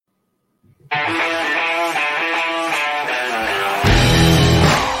It's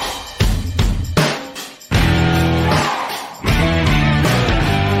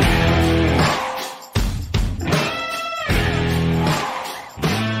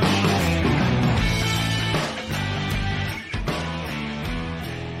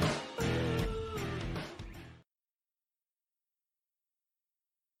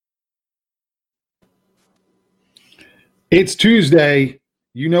Tuesday.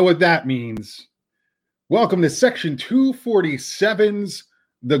 You know what that means. Welcome to Section 247's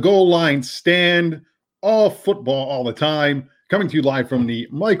The Goal Line Stand. All football all the time. Coming to you live from the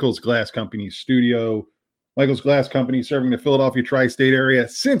Michaels Glass Company studio. Michaels Glass Company serving the Philadelphia tri-state area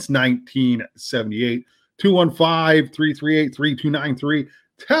since 1978. 215-338-3293.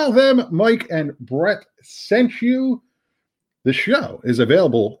 Tell them Mike and Brett sent you. The show is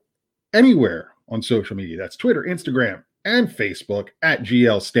available anywhere on social media. That's Twitter, Instagram, and Facebook at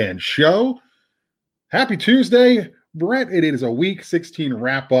GL Stand Show. Happy Tuesday, Brett. It is a Week 16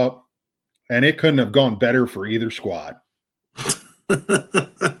 wrap up, and it couldn't have gone better for either squad.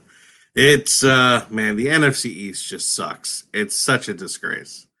 It's man, the NFC East just sucks. It's such a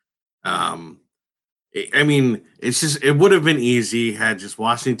disgrace. I mean, it would have been easy had just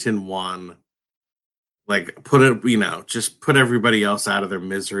Washington won. Like just put everybody else out of their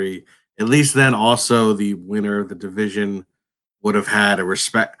misery. At least then also the winner of the division would have had a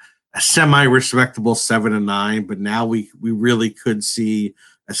semi-respectable 7-9, but now we really could see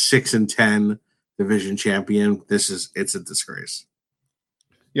a 6-10 division champion. It's a disgrace.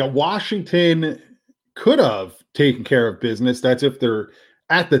 Yeah, Washington could have taken care of business. That's if their,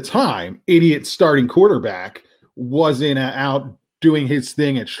 at the time, idiot starting quarterback wasn't out doing his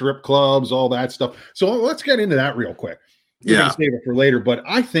thing at strip clubs, all that stuff. So let's get into that real quick. We're going to save it for later, but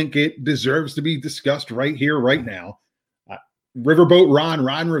I think it deserves to be discussed right here, right now. Riverboat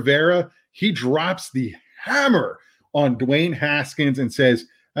Ron Rivera, he drops the hammer on Dwayne Haskins and says,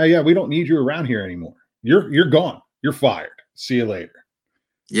 "Oh yeah, we don't need you around here anymore. You're gone. You're fired. See you later."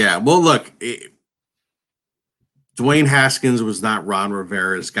 Yeah, well, look, Dwayne Haskins was not Ron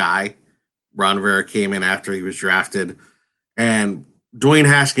Rivera's guy. Ron Rivera came in after he was drafted, and Dwayne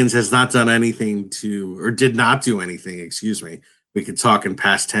Haskins has not done anything did not do anything, excuse me. We could talk in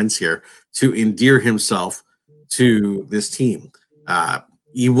past tense here, to endear himself to this team.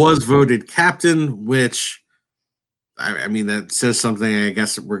 He was voted captain, which, I mean, that says something, I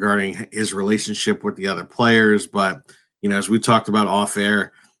guess, regarding his relationship with the other players. But, as we talked about off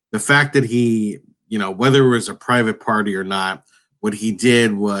air, the fact that he, whether it was a private party or not, what he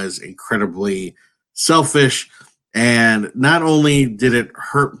did was incredibly selfish. And not only did it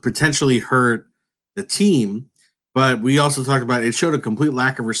potentially hurt the team, but we also talked about it showed a complete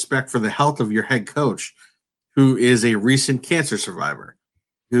lack of respect for the health of your head coach, who is a recent cancer survivor,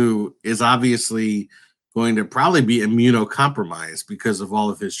 who is obviously going to probably be immunocompromised because of all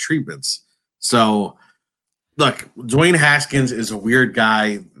of his treatments. So, look, Dwayne Haskins is a weird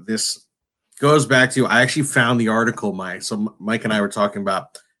guy. This goes back to, I actually found the article, Mike. So Mike and I were talking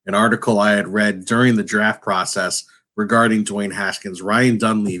about an article I had read during the draft process regarding Dwayne Haskins. Ryan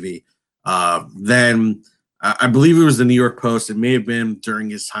Dunleavy, then I believe it was the New York Post. It may have been during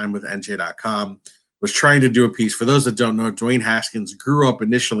his time with NJ.com, was trying to do a piece. For those that don't know, Dwayne Haskins grew up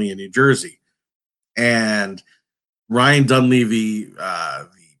initially in New Jersey. And Ryan Dunleavy, the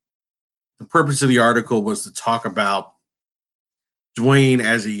purpose of the article was to talk about Dwayne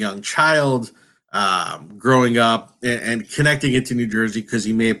as a young child, growing up and connecting it to New Jersey because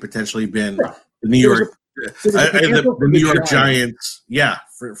he may have potentially been the New York Giants. Yeah.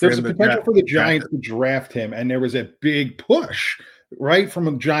 There's a potential for the Giants to draft him, and there was a big push, right,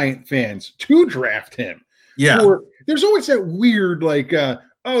 from Giant fans to draft him. Yeah. There's always that weird,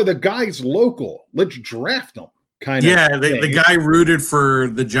 the guy's local. Let's draft him kind of. Yeah, the guy rooted for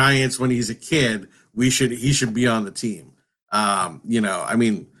the Giants when he's a kid. He should be on the team. I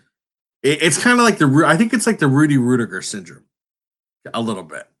mean, it's kind of like I think it's like the Rudy Rudiger syndrome, a little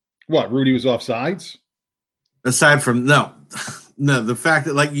bit. What, Rudy was offsides? Aside from no, the fact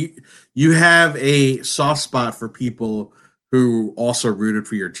that you have a soft spot for people who also rooted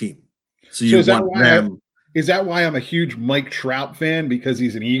for your team, so you want them. Is that why I'm a huge Mike Trout fan? Because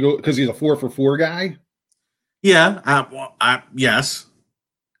he's an Eagle, because he's a 4-for-4 guy? Yeah. Yes.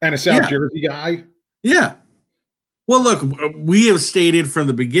 And a South Jersey guy? Yeah. Well, look, we have stated from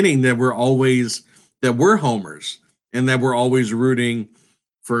the beginning that we're homers and that we're always rooting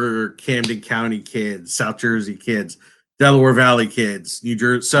for Camden County kids, South Jersey kids, Delaware Valley kids, New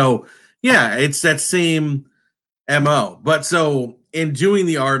Jersey. So, yeah, it's that same MO. But so in doing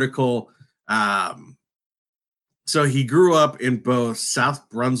the article, So he grew up in both South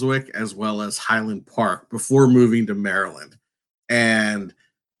Brunswick as well as Highland Park before moving to Maryland. And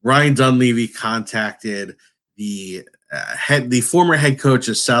Ryan Dunleavy contacted the former head coach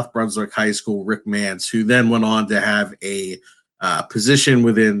of South Brunswick High School, Rick Mance, who then went on to have a position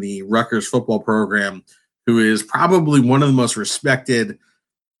within the Rutgers football program, who is probably one of the most respected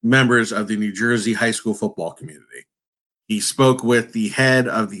members of the New Jersey high school football community. He spoke with the head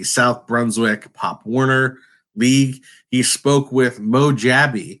of the South Brunswick Pop Warner League. He spoke with Mo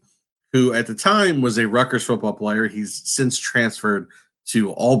Jabby, who at the time was a Rutgers football player. He's since transferred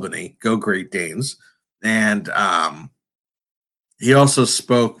to Albany. Go Great Danes. And he also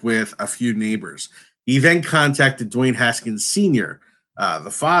spoke with a few neighbors. He then contacted Dwayne Haskins Sr., the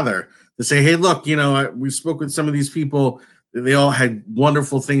father, to say, hey, look, we spoke with some of these people. They all had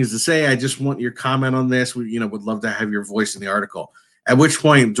wonderful things to say. I just want your comment on this. We, would love to have your voice in the article. At which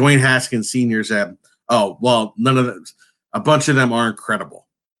point, Dwayne Haskins Sr. said, oh, well, none of them, a bunch of them aren't credible.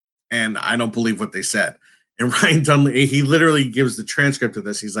 And I don't believe what they said. And Ryan Dunleavy, he literally gives the transcript of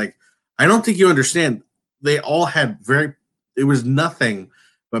this. He's like, I don't think you understand. They all had it was nothing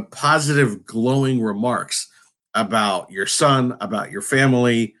but positive, glowing remarks about your son, about your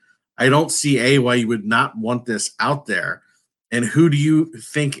family. I don't see why you would not want this out there. And who do you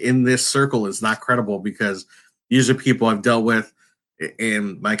think in this circle is not credible? Because these are people I've dealt with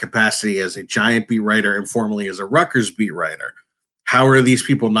in my capacity as a Giant beat writer and formerly as a Rutgers beat writer. How are these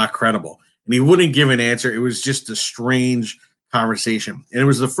people not credible? And he wouldn't give an answer. It was just a strange conversation. And it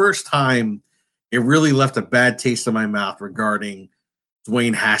was the first time it really left a bad taste in my mouth regarding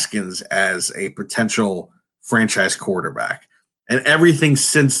Dwayne Haskins as a potential franchise quarterback. And everything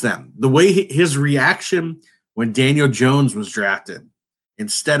since then, the way his reaction when Daniel Jones was drafted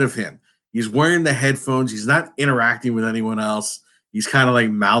instead of him, he's wearing the headphones. He's not interacting with anyone else. He's kind of like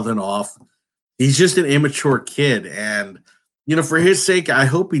mouthing off. He's just an immature kid. And, for his sake, I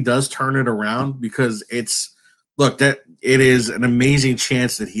hope he does turn it around, because it is an amazing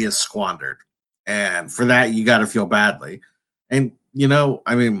chance that he has squandered. And for that, you got to feel badly. And,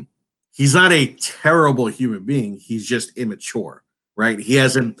 he's not a terrible human being. He's just immature, right? He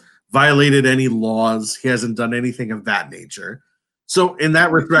hasn't violated any laws. He hasn't done anything of that nature. So in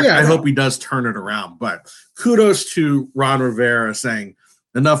that respect, I hope he does turn it around. But kudos to Ron Rivera saying,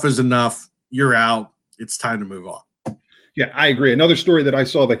 enough is enough. You're out. It's time to move on. Yeah, I agree. Another story that I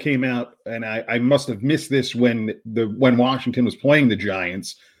saw that came out, and I must have missed this when Washington was playing the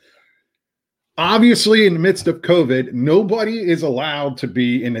Giants. Obviously, in the midst of COVID, nobody is allowed to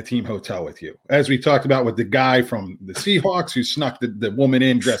be in the team hotel with you. As we talked about with the guy from the Seahawks who snuck the woman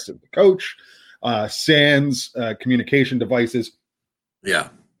in dressed as the coach, sans communication devices. Yeah.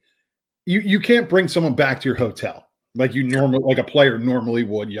 You can't bring someone back to your hotel like like a player normally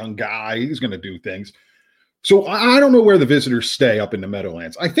would. Young guy, he's going to do things. So I don't know where the visitors stay up in the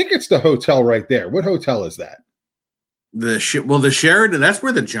Meadowlands. I think it's the hotel right there. What hotel is that? The Sheraton. That's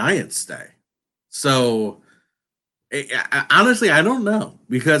where the Giants stay. So honestly, I don't know,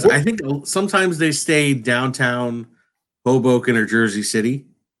 because I think sometimes they stay downtown Hoboken or Jersey City.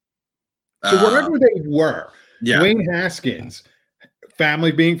 So wherever they were, Dwayne Haskins,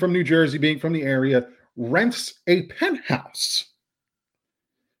 family being from New Jersey, being from the area, rents a penthouse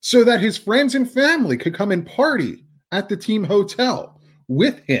so that his friends and family could come and party at the team hotel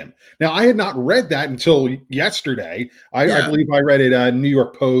with him. Now, I had not read that until yesterday. I believe I read it New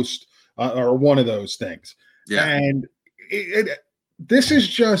York Post or one of those things. Yeah. And this is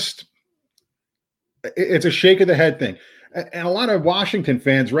just, it's a shake of the head thing. And a lot of Washington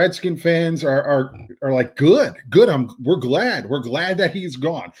fans, Redskin fans are like, good. We're glad that he's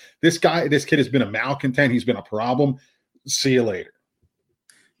gone. This kid has been a malcontent. He's been a problem. See you later.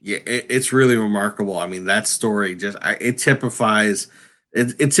 Yeah, it's really remarkable. I mean, that story it typifies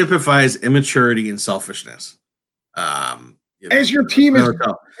immaturity and selfishness. As your team is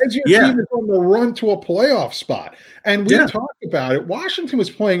on the run to a playoff spot, and we talked about it, Washington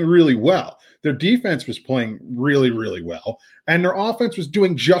was playing really well. Their defense was playing really, really well, and their offense was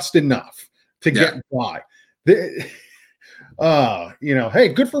doing just enough to get by. Hey,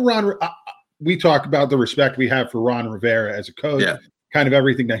 good for Ron. We talk about the respect we have for Ron Rivera as a coach. Yeah. Kind of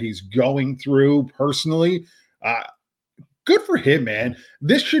everything that he's going through personally. Good for him, man.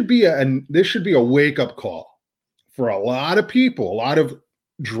 This should be a wake-up call for a lot of people, a lot of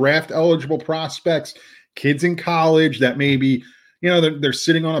draft eligible prospects, kids in college that maybe, they're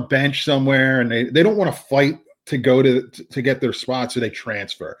sitting on a bench somewhere and they don't want to fight to go to get their spot, so they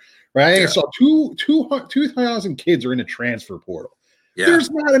transfer. Right? Yeah. I saw 2,000 kids are in the transfer portal. Yeah. There's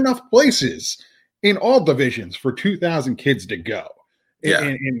not enough places in all divisions for 2,000 kids to go.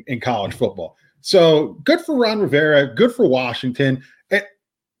 In college football. So good for Ron Rivera, good for Washington.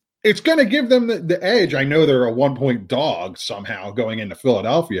 It's going to give them the edge. I know they're a 1-point dog somehow going into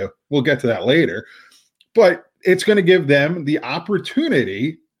Philadelphia. We'll get to that later. But it's going to give them the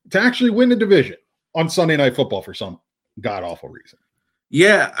opportunity to actually win the division on Sunday Night Football for some god-awful reason.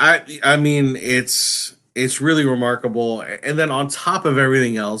 Yeah, I mean, it's really remarkable. And then on top of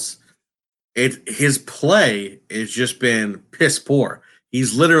everything else, his play has just been piss poor.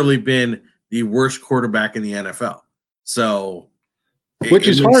 He's literally been the worst quarterback in the NFL. So, which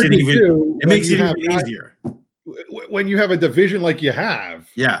is hard to do. It makes it even easier when you have a division like you have.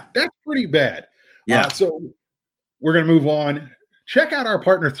 Yeah, that's pretty bad. Yeah. So we're going to move on. Check out our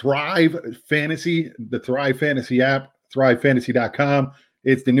partner Thrive Fantasy, the Thrive Fantasy app, thrivefantasy.com.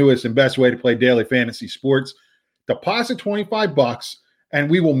 It's the newest and best way to play daily fantasy sports. Deposit $25 and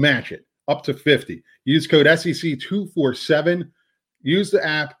we will match it up to 50. Use code SEC247. Use the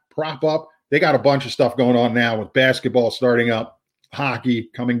app, prop up. They got a bunch of stuff going on now with basketball starting up, hockey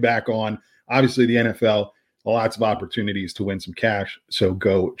coming back on, obviously the NFL, lots of opportunities to win some cash. So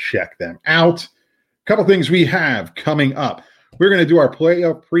go check them out. A couple things we have coming up. We're going to do our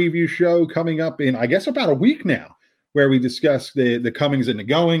playoff preview show coming up in, I guess, about a week now, where we discuss the comings and the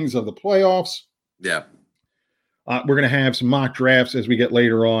goings of the playoffs. Yeah. We're going to have some mock drafts as we get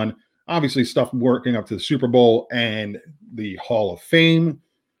later on. Obviously, stuff working up to the Super Bowl and the Hall of Fame.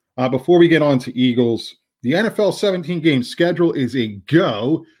 Before we get on to Eagles, the NFL 17-game schedule is a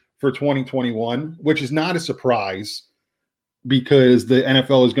go for 2021, which is not a surprise because the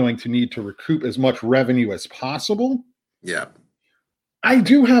NFL is going to need to recoup as much revenue as possible. Yeah. I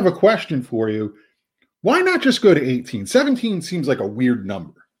do have a question for you. Why not just go to 18? 17 seems like a weird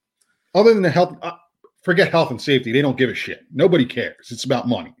number. Other than the health, forget health and safety. They don't give a shit. Nobody cares. It's about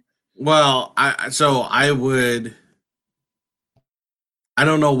money. Well, I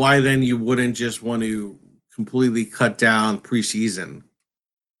don't know why then you wouldn't just want to completely cut down preseason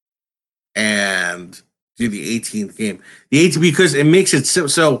and do the 18th game. Because it makes it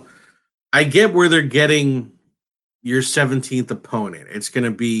so I get where they're getting your 17th opponent. It's going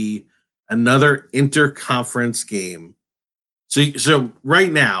to be another interconference game. So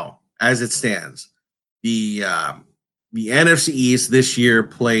right now, as it stands, the NFC East this year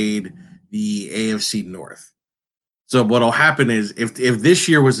played the AFC North. So what'll happen is if this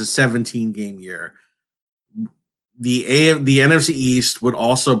year was a 17-game year, the NFC East would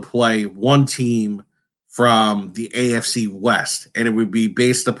also play one team from the AFC West, and it would be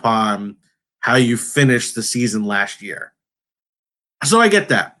based upon how you finished the season last year. So I get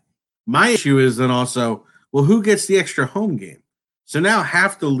that. My issue is then also, well, who gets the extra home game? So now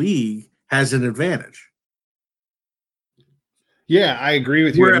half the league has an advantage. Yeah, I agree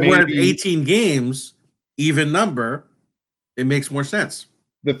with you. We're at 18 games, even number, it makes more sense.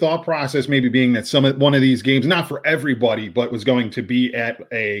 The thought process maybe being that one of these games, not for everybody, but was going to be at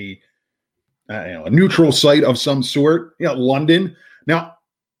a neutral site of some sort, London. Now,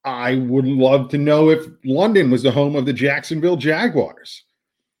 I would love to know if London was the home of the Jacksonville Jaguars.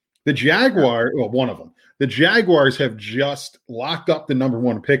 One of them. The Jaguars have just locked up the number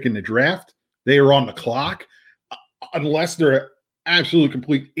one pick in the draft. They are on the clock. Unless they're absolute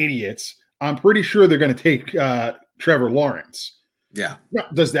complete idiots, I'm pretty sure they're going to take Trevor Lawrence. Yeah. Now,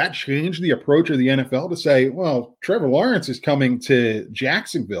 does that change the approach of the NFL to say, well, Trevor Lawrence is coming to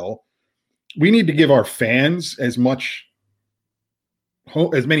Jacksonville. We need to give our fans as many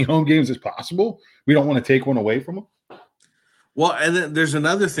home games as possible. We don't want to take one away from them. Well, and then there's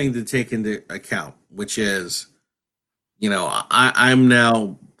another thing to take into account, which is, I'm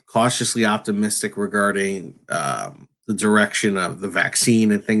now cautiously optimistic regarding the direction of the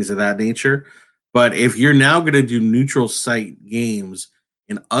vaccine and things of that nature. But if you're now going to do neutral site games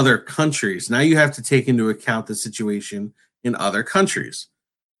in other countries, now you have to take into account the situation in other countries.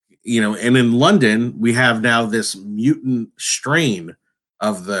 And in London, we have now this mutant strain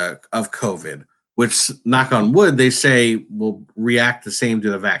of COVID, which, knock on wood, they say will react the same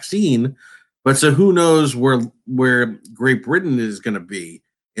to the vaccine. But so who knows where Great Britain is going to be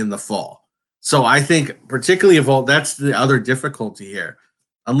in the fall. So I think particularly that's the other difficulty here.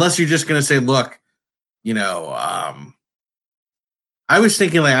 Unless you're just going to say, look, I was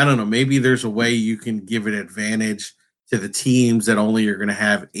thinking I don't know, maybe there's a way you can give an advantage to the teams that only are going to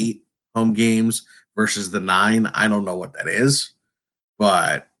have 8 home games versus the 9. I don't know what that is,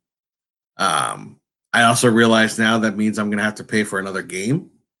 but I also realize now that means I'm going to have to pay for another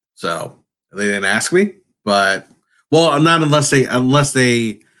game. So they didn't ask me, but not unless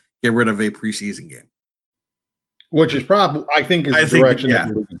they get rid of a preseason game, which is probably I think is the direction that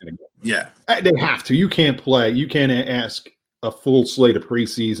we're going to go. Yeah, they have to. You can't ask a full slate of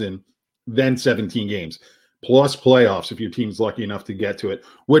preseason then 17 games, plus playoffs if your team's lucky enough to get to it,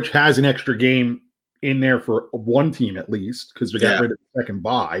 which has an extra game in there for one team at least because they got rid of the second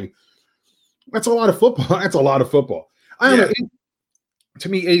bye. That's a lot of football. That's a lot of football. I don't know. To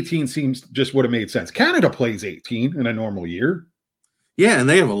me, 18 seems just would have made sense. Canada plays 18 in a normal year. Yeah, and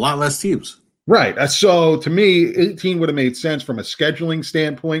they have a lot less teams. Right. So to me, 18 would have made sense from a scheduling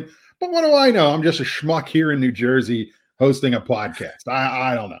standpoint. But what do I know? I'm just a schmuck here in New Jersey hosting a podcast.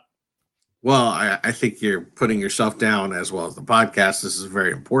 I don't know. Well, I think you're putting yourself down as well as the podcast. This is a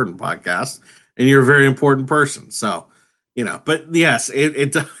very important podcast, and you're a very important person. So, but yes,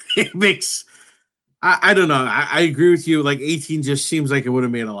 it makes, I don't know. I agree with you. Like 18 just seems like it would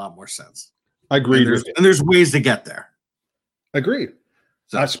have made a lot more sense. Agreed. And there's ways to get there. Agreed.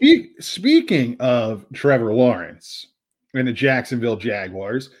 So. Speaking of Trevor Lawrence and the Jacksonville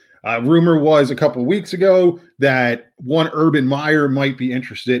Jaguars, rumor was a couple of weeks ago that one Urban Meyer might be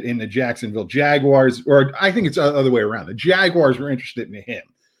interested in the Jacksonville Jaguars, or I think it's the other way around. The Jaguars were interested in him,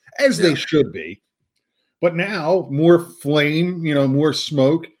 as they should be. But now, more flame, more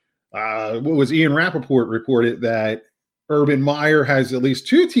smoke. What was Ian Rappaport reported that Urban Meyer has at least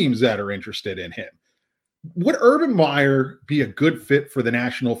two teams that are interested in him. Would Urban Meyer be a good fit for the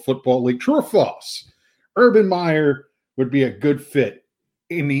National Football League? True or false? Urban Meyer would be a good fit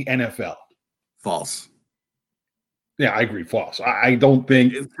in the NFL. False. Yeah, I agree. False. I don't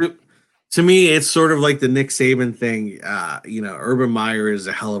think. To me, it's sort of like the Nick Saban thing. Urban Meyer is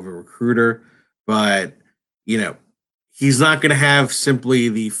a hell of a recruiter, but, he's not going to have simply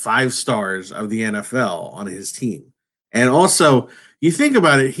the 5 stars of the NFL on his team. And also, you think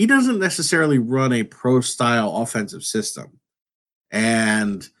about it, he doesn't necessarily run a pro-style offensive system.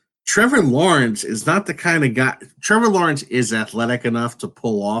 And Trevor Lawrence is not the kind of guy. Trevor Lawrence is athletic enough to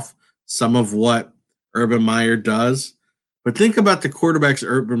pull off some of what Urban Meyer does. But think about the quarterbacks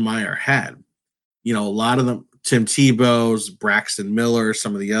Urban Meyer had. A lot of them, Tim Tebow's, Braxton Miller,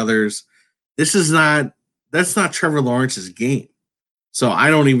 some of the others. That's not Trevor Lawrence's game. So I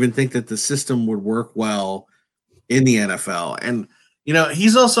don't even think that the system would work well in the NFL. And,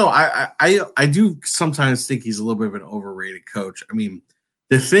 he's also, I do sometimes think he's a little bit of an overrated coach. I mean,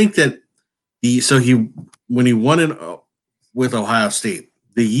 to think that when he won with Ohio State,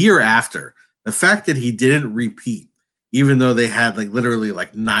 the year after, the fact that he didn't repeat, even though they had literally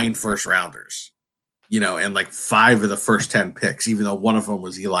 9 first rounders, and 5 of the first 10 picks, even though one of them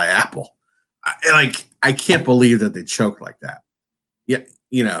was Eli Apple. I can't believe that they choked like that. Yeah,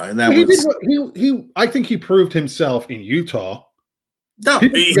 and that I think he proved himself in Utah. No,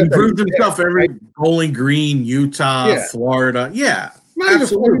 he proved himself every Bowling Green, Utah, Florida. Yeah,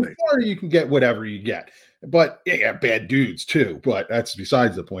 absolutely. In Florida, you can get whatever you get. But bad dudes too. But that's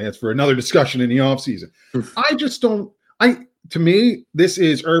besides the point. That's for another discussion in the offseason. I just don't. To me, this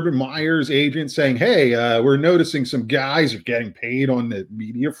is Urban Meyer's agent saying, "Hey, we're noticing some guys are getting paid on the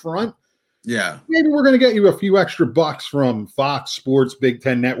media front. Yeah, maybe we're going to get you a few extra bucks from Fox Sports, Big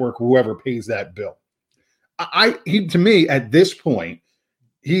Ten Network, whoever pays that bill." To me, at this point,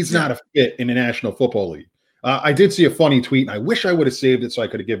 he's not a fit in the National Football League. I did see a funny tweet, and I wish I would have saved it so I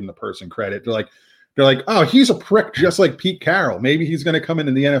could have given the person credit. They're like, oh, he's a prick just like Pete Carroll. Maybe he's going to come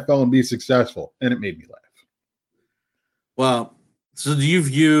into the NFL and be successful. And it made me laugh. Well, so do you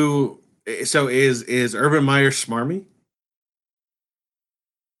view – so is Urban Meyer smarmy?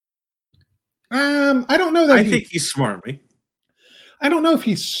 I don't know that I think he's smarmy. I don't know if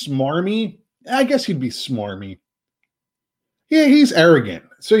he's smarmy. I guess he'd be smarmy. Yeah, he's arrogant.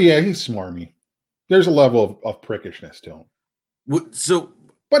 So, yeah, he's smarmy. There's a level of prickishness to him.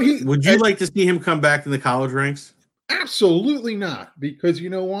 Would you like to see him come back in the college ranks? Absolutely not. Because you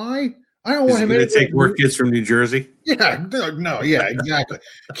know why? I don't want him to take work kids from New Jersey. Yeah, no, yeah, exactly.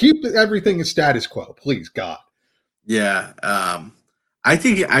 Keep everything in status quo, please, God. Yeah, I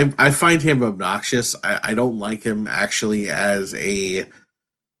think I find him obnoxious. I don't like him actually as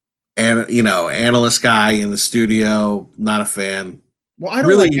analyst guy in the studio. Not a fan. Well, I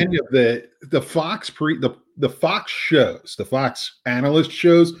don't like any of the Fox the Fox shows, the Fox analyst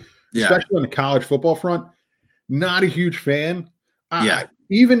shows, especially on the college football front. Not a huge fan.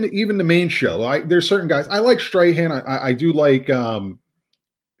 Even the main show. There's certain guys. I like Strahan. I do like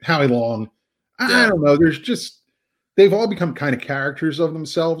Howie Long. I don't know. They've all become kind of characters of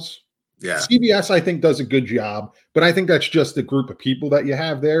themselves. Yeah. CBS, I think, does a good job, but I think that's just the group of people that you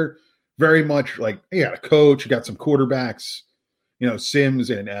have there. Very much a coach, you got some quarterbacks, Sims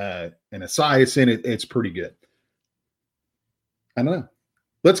and Esiason. It's pretty good. I don't know.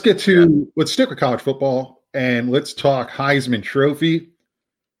 Let's stick with college football and let's talk Heisman Trophy.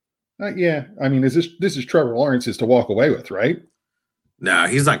 I mean, this is Trevor Lawrence's to walk away with, right? No,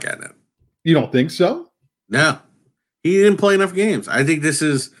 he's not getting it. You don't think so? No, he didn't play enough games. I think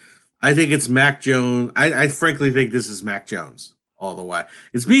it's Mac Jones. I frankly think this is Mac Jones all the way.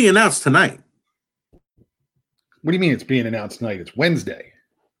 It's being announced tonight. What do you mean it's being announced tonight? It's Wednesday.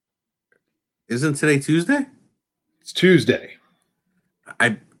 Isn't today Tuesday? It's Tuesday.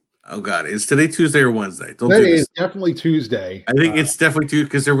 Oh God, is today Tuesday or Wednesday? Today is definitely Tuesday. I think it's definitely Tuesday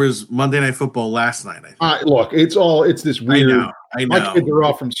because there was Monday Night Football last night. Look, it's this weird. I know. My kids are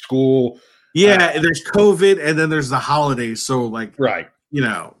off from school. Yeah, there's COVID, and then there's the holidays. So, like, right, you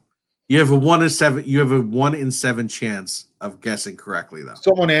have a 1 in 7. You have a 1 in 7 chance of guessing correctly, though.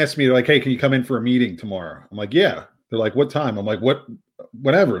 Someone asked me, like, "Hey, can you come in for a meeting tomorrow?" I'm like, "Yeah." They're like, "What time?" I'm like,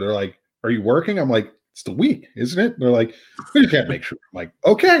 Whatever." They're like, "Are you working?" I'm like, "It's the week, isn't it?" They're like, "We can't make sure." I'm like,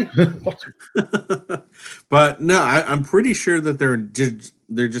 "Okay." But no, I'm pretty sure that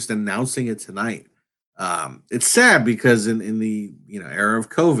they're just announcing it tonight. It's sad because in the era of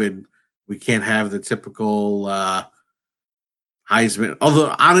COVID, we can't have the typical Heisman.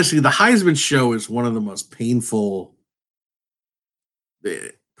 Although honestly, the Heisman show is one of the most painful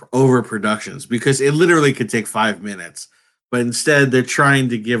overproductions because it literally could take 5 minutes. But instead, they're trying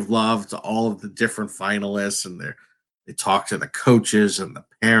to give love to all of the different finalists, and they talk to the coaches and the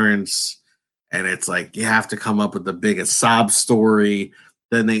parents, and it's like you have to come up with the biggest sob story.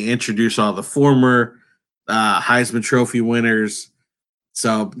 Then they introduce all the former Heisman Trophy winners.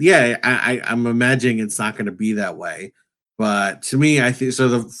 So yeah, I'm imagining it's not going to be that way. But to me, I think so.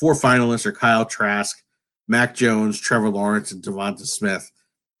 The 4 finalists are Kyle Trask, Mac Jones, Trevor Lawrence, and Devonta Smith.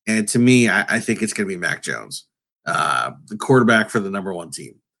 And to me, I think it's going to be Mac Jones, the quarterback for the number 1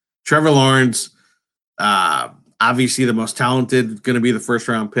 team. Trevor Lawrence, obviously the most talented, going to be the first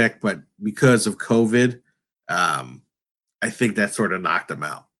round pick, but because of COVID, I think that sort of knocked him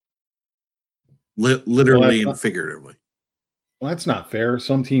out, literally and figuratively. Well, that's not fair.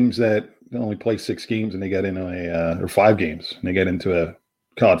 Some teams that only play 6 games and they get into or 5 games and they get into a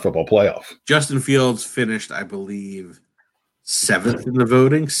college football playoff. Justin Fields finished, I believe, 7th in the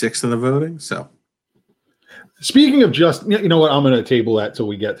voting, 6th in the voting. So, speaking of you know what? I'm going to table that till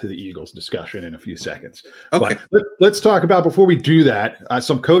we get to the Eagles discussion in a few seconds. Okay. But let's talk about, before we do that,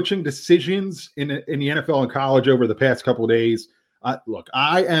 some coaching decisions in the NFL and college over the past couple of days. Look,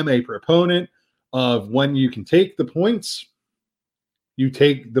 I am a proponent of when you can take the points, you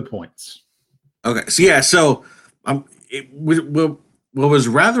take the points. Okay. So what was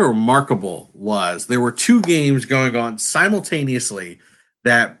rather remarkable was there were 2 games going on simultaneously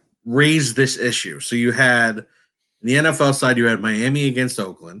that raised this issue. So you had, on the NFL side, you had Miami against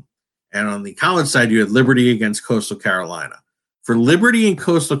Oakland, and on the college side, you had Liberty against Coastal Carolina. For Liberty and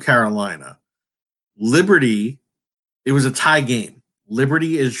Coastal Carolina, it was a tie game.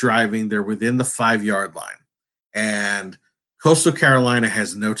 Liberty is driving. They're within the 5-yard line. And Coastal Carolina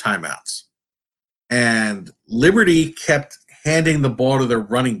has no timeouts. And Liberty kept handing the ball to their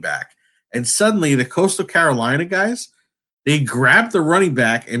running back. And suddenly the Coastal Carolina guys, they grab the running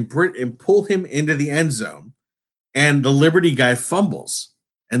back and pull him into the end zone. And the Liberty guy fumbles.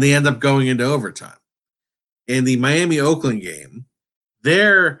 And they end up going into overtime. In the Miami-Oakland game,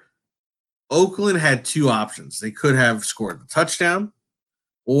 Oakland had 2 options. They could have scored the touchdown,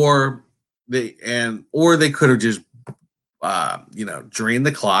 or they could have just drained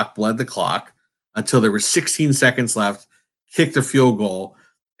the clock, bled the clock until there was 16 seconds left, kicked a field goal,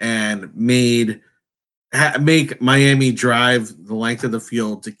 and make Miami drive the length of the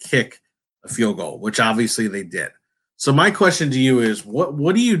field to kick a field goal, which obviously they did. So my question to you is,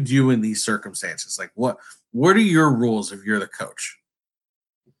 what do you do in these circumstances? Like, what are your rules if you're the coach?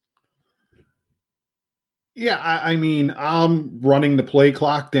 Yeah, I mean, I'm running the play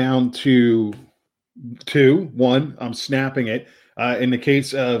clock down to 2, 1. I'm snapping it. In the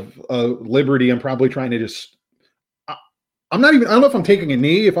case of Liberty, I'm probably trying to just. I don't know if I'm taking a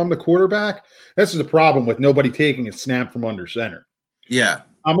knee if I'm the quarterback. This is the problem with nobody taking a snap from under center. Yeah.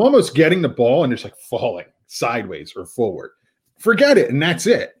 I'm almost getting the ball and just like falling sideways or forward. Forget it, and that's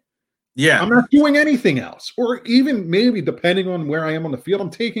it. Yeah. I'm not doing anything else. Or even maybe, depending on where I am on the field, I'm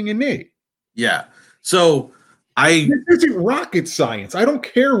taking a knee. Yeah. So this isn't rocket science. I don't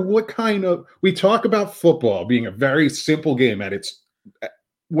care what kind of. We talk about football being a very simple game at its.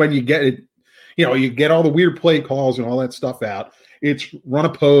 When you get it, you get all the weird play calls and all that stuff out. It's run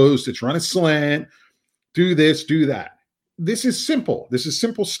a post, it's run a slant, do this, do that. This is simple. This is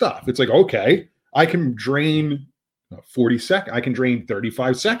simple stuff. It's like, okay, I can drain 40 seconds. I can drain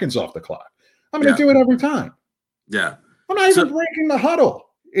 35 seconds off the clock. I'm going to do it every time. Yeah. I'm not even breaking the huddle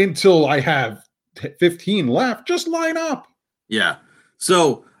until I have 15 left. Just line up. Yeah.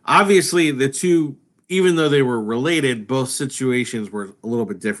 So obviously the 2 even though they were related, both situations were a little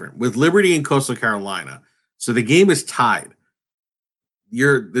bit different. With Liberty and Coastal Carolina, so the game is tied.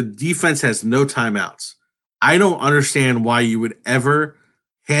 The defense has no timeouts. I don't understand why you would ever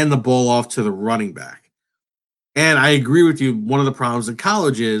hand the ball off to the running back. And I agree with you. One of the problems in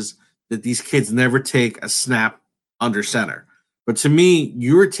college is that these kids never take a snap under center. But to me,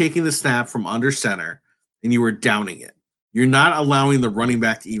 you were taking the snap from under center and you were downing it. You're not allowing the running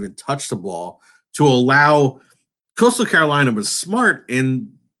back to even touch the ball to allow Coastal Carolina was smart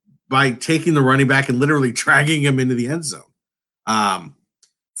by taking the running back and literally dragging him into the end zone.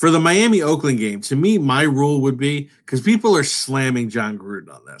 For the Miami-Oakland game, to me, my rule would be, because people are slamming John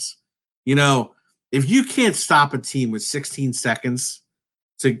Gruden on this, if you can't stop a team with 16 seconds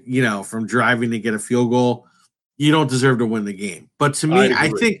from driving to get a field goal, you don't deserve to win the game. But to me,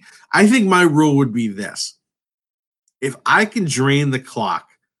 I think my rule would be this. If I can drain the clock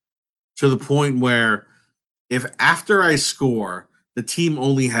to the point where if after I score, the team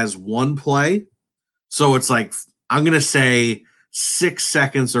only has one play, so it's like, I'm going to say 6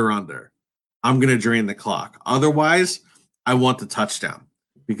 seconds or under, I'm going to drain the clock. Otherwise, I want the touchdown,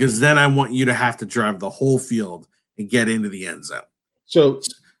 because then I want you to have to drive the whole field and get into the end zone. So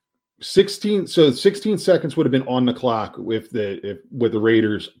 16 seconds would have been on the clock with the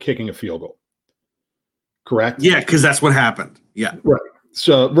Raiders kicking a field goal. Correct? Yeah, because that's what happened. Yeah. Right.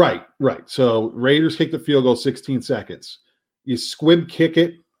 So right. So Raiders kick the field goal, 16 seconds. You squib kick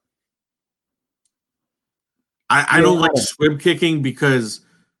it. I don't like squib kicking because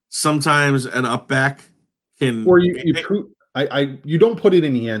sometimes an up back can, or you don't put it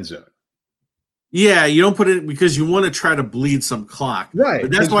in the end zone. Yeah, you don't put it because you want to try to bleed some clock. Right.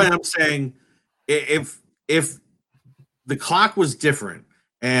 But that's why I'm saying if the clock was different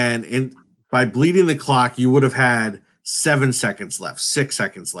and by bleeding the clock, you would have had 7 seconds left, 6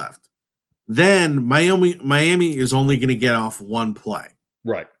 seconds left. Then Miami is only going to get off one play.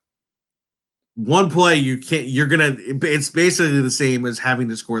 Right. One play, it's basically the same as having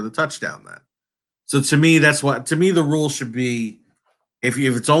to score the touchdown then. So to me, the rule should be, if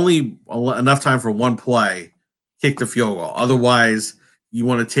it's only enough time for one play, kick the field goal. Otherwise, you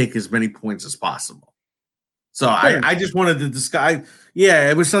want to take as many points as possible. So I just wanted to discuss. Yeah,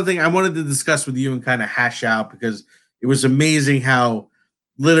 it was something I wanted to discuss with you and kind of hash out, because it was amazing how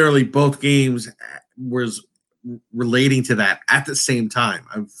literally both games was relating to that at the same time.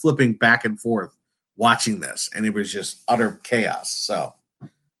 I'm flipping back and forth watching this, and it was just utter chaos. So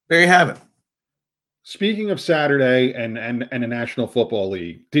there you have it. Speaking of Saturday and the National Football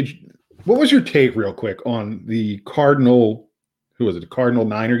League, what was your take real quick on the Cardinal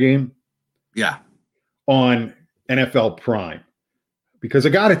Niner game? Yeah. On NFL Prime. Because I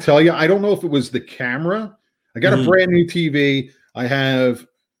got to tell you, I don't know if it was the camera. I got a brand new TV. I have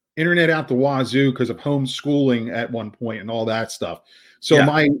internet out the wazoo because of homeschooling at one point and all that stuff. So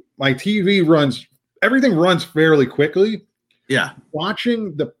my TV everything runs fairly quickly. Yeah.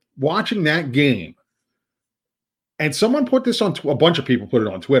 Watching that game, and someone put this on, a bunch of people put it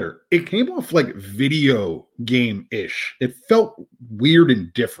on Twitter. It came off like video game-ish. It felt weird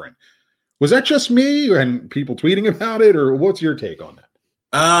and different. Was that just me and people tweeting about it, or what's your take on that?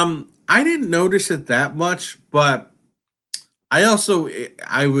 I didn't notice it that much, but I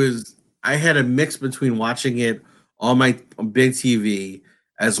had a mix between watching it on my big TV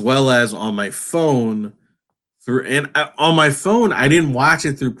as well as on my phone. On my phone, I didn't watch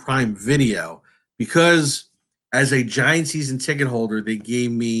it through Prime Video because as a Giant season ticket holder, they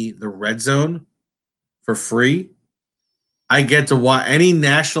gave me the Red Zone for free. I get to watch any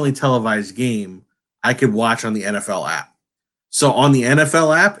nationally televised game I could watch on the NFL app. So on the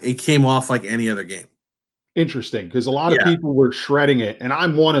NFL app, it came off like any other game. Interesting, because a lot of people were shredding it, and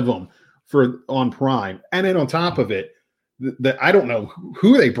I'm one of them on Prime. And then on top of it, I don't know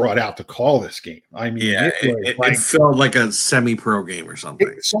who they brought out to call this game. I mean, it felt like a semi-pro game or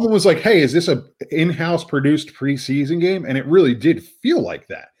something. Someone was like, "Hey, is this a in-house produced preseason game?" And it really did feel like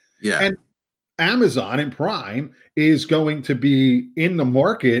that. Yeah. And Amazon and Prime is going to be in the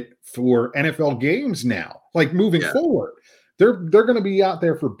market for NFL games now, like moving forward. They're going to be out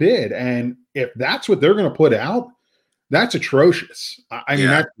there for bid. And if that's what they're going to put out, that's atrocious. I mean,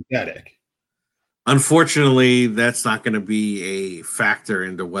 that's pathetic. Unfortunately, that's not going to be a factor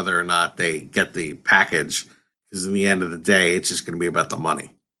into whether or not they get the package, because in the end of the day, it's just going to be about the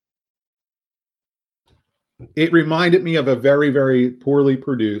money. It reminded me of a very, very poorly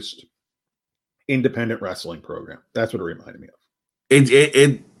produced independent wrestling program. That's what it reminded me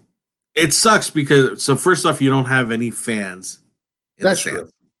of. It sucks because, so first off, you don't have any fans. That's true.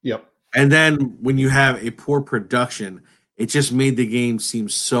 Yep. And then when you have a poor production, it just made the game seem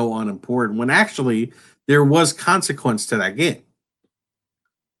so unimportant when actually there was consequence to that game.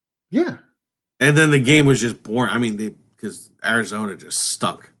 Yeah. And then the game was just boring. I mean, because Arizona just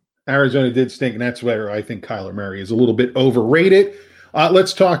stunk. Arizona did stink, and that's where I think Kyler Murray is a little bit overrated.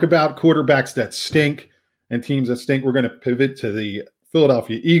 Let's talk about quarterbacks that stink and teams that stink. We're going to pivot to the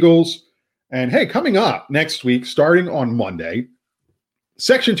Philadelphia Eagles. And hey, coming up next week, starting on Monday,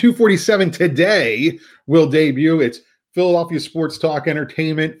 Section 247 today will debut. It's Philadelphia Sports Talk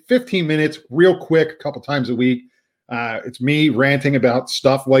Entertainment, 15 minutes, real quick, a couple times a week. It's me ranting about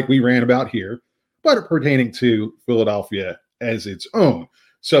stuff like we ran about here, but pertaining to Philadelphia as its own.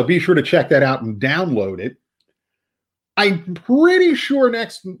 So be sure to check that out and download it. I'm pretty sure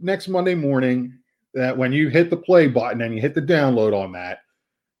next Monday morning that when you hit the play button and you hit the download on that,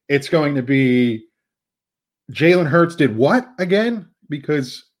 it's going to be Jalen Hurts did what again?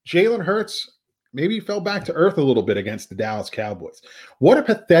 Because Jalen Hurts maybe fell back to earth a little bit against the Dallas Cowboys. What a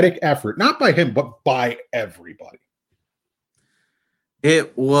pathetic effort, not by him, but by everybody.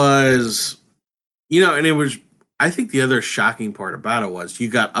 It was, and it was, I think the other shocking part about it was you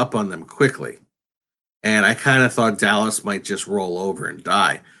got up on them quickly. And I kind of thought Dallas might just roll over and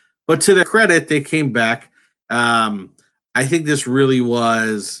die. But to their credit, they came back. I think this really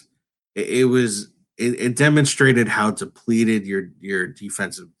was, it demonstrated how depleted your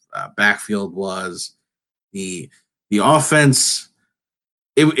defensive backfield was. The offense,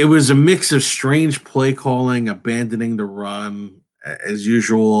 it was a mix of strange play calling, abandoning the run as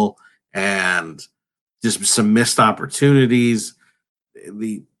usual, and just some missed opportunities.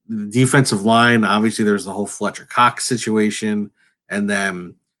 The defensive line, obviously, there's the whole Fletcher Cox situation, and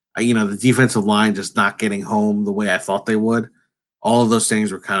then the defensive line just not getting home the way I thought they would. All of those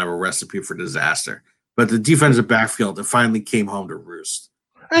things were kind of a recipe for disaster. But the defensive backfield, it finally came home to roost.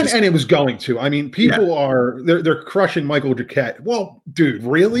 And it was going to. I mean, people are they're crushing Michael Jacquet. Well, dude,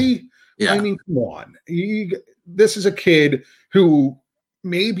 really? Yeah. I mean, come on. This is a kid who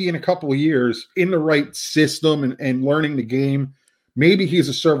maybe in a couple of years in the right system and learning the game, maybe he's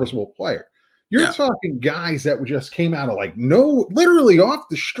a serviceable player. You're talking guys that just came out of literally off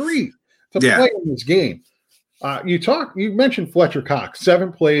the street to play in this game. You mentioned Fletcher Cox,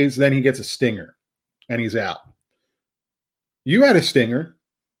 7 plays, then he gets a stinger and he's out. You had a stinger.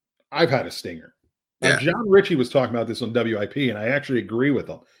 I've had a stinger. John Ritchie was talking about this on WIP, and I actually agree with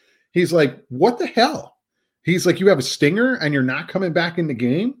him. He's like, what the hell? He's like, you have a stinger and you're not coming back in the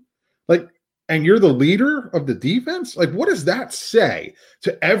game? And you're the leader of the defense? What does that say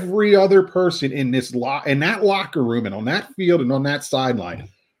to every other person in that locker room and on that field and on that sideline?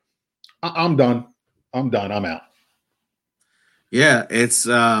 I'm done. I'm out. Yeah, it's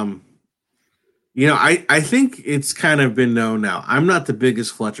I think it's kind of been known now. I'm not the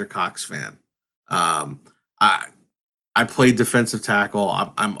biggest Fletcher Cox fan. I played defensive tackle.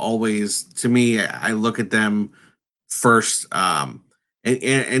 I'm always, to me, I look at them first.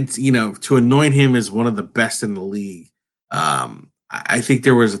 And to anoint him as one of the best in the league. I think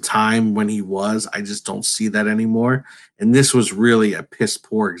there was a time when he was. I just don't see that anymore. And this was really a piss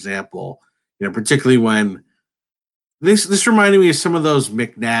poor example. Particularly when this reminded me of some of those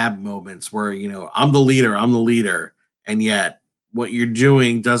McNabb moments where I'm the leader, and yet what you're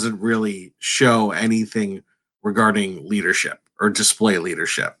doing doesn't really show anything regarding leadership or display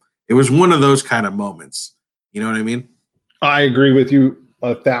leadership. It was one of those kind of moments. You know what I mean? I agree with you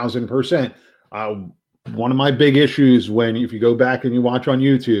 1,000%. One of my big issues if you go back and you watch on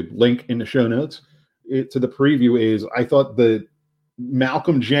YouTube, link in the show notes to the preview, is I thought the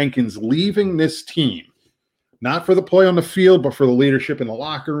Malcolm Jenkins leaving this team, not for the play on the field, but for the leadership in the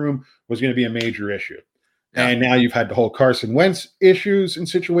locker room, was going to be a major issue. Yeah. And now you've had the whole Carson Wentz issues and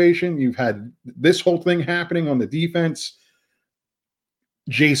situation. You've had this whole thing happening on the defense.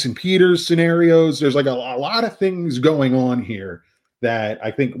 Jason Peters scenarios. There's a lot of things going on here that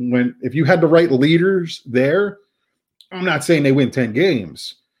I think if you had the right leaders there, I'm not saying they win 10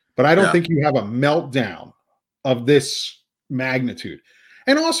 games, but I don't think you have a meltdown of this magnitude.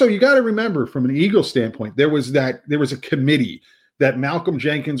 And also you got to remember from an Eagle standpoint, there was a committee that Malcolm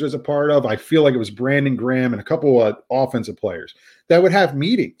Jenkins was a part of. I feel like it was Brandon Graham and a couple of offensive players that would have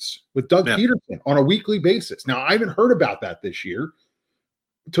meetings with Doug Peterson on a weekly basis. Now, I haven't heard about that this year.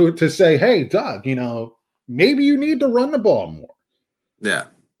 To say, hey, Doug, maybe you need to run the ball more. Yeah.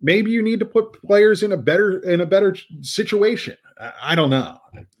 Maybe you need to put players in a better situation. I don't know.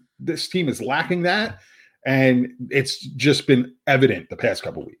 This team is lacking that, and it's just been evident the past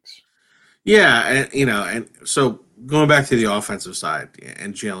couple of weeks. Yeah, and so going back to the offensive side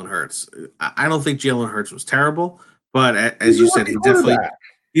and Jalen Hurts, I don't think Jalen Hurts was terrible, but as you said, he definitely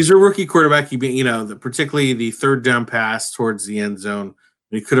He's a rookie quarterback. Particularly the third down pass towards the end zone.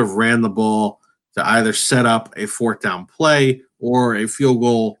 He could have ran the ball to either set up a fourth down play or a field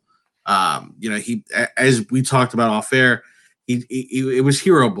goal. He, as we talked about off air, it was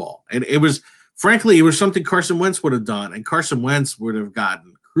hero ball, and it was something Carson Wentz would have done, and Carson Wentz would have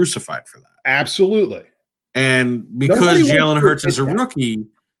gotten crucified for that. Absolutely. And because Jalen Hurts is a rookie,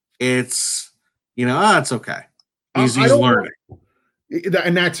 it's it's okay. He's learning.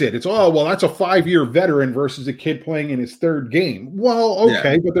 And that's it. It's that's a 5-year veteran versus a kid playing in his third game. Well,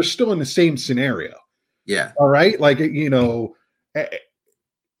 okay, but they're still in the same scenario. Yeah. All right. Like,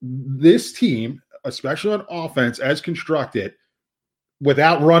 this team, especially on offense, as constructed,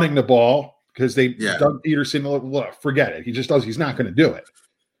 without running the ball, because Doug Peterson, look, forget it. He just does. He's not going to do it.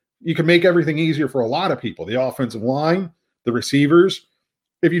 You can make everything easier for a lot of people. The offensive line, the receivers,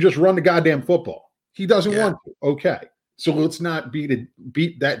 if you just run the goddamn football. He doesn't want to. Okay. So let's not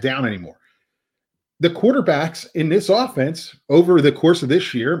beat that down anymore. The quarterbacks in this offense over the course of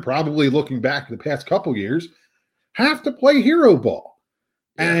this year, and probably looking back the past couple years, have to play hero ball.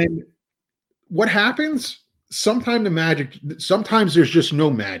 Yeah. And what happens? Sometimes there's just no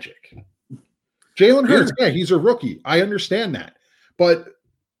magic. Jalen Hurts, he's a rookie. I understand that. But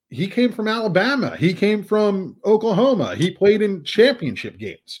he came from Alabama. He came from Oklahoma. He played in championship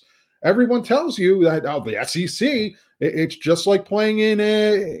games. Everyone tells you that the SEC, it's just like playing in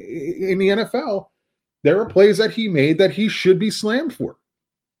the NFL. There are plays that he made that he should be slammed for.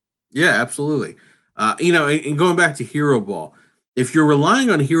 Yeah, absolutely. And going back to hero ball, if you're relying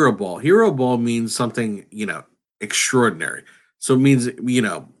on hero ball means something, extraordinary. So it means,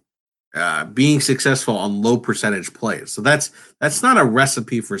 being successful on low percentage plays. So that's not a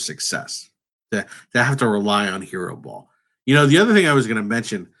recipe for success to have to rely on hero ball. The other thing I was going to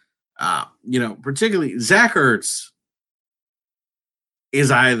mention, particularly Zach Ertz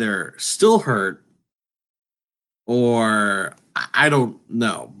is either still hurt or I don't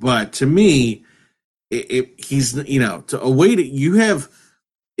know. But to me, he's, to await it, you have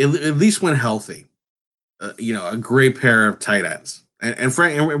at least when healthy, a great pair of tight ends.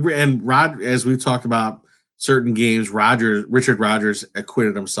 And Rod, as we've talked about certain games, Richard Rodgers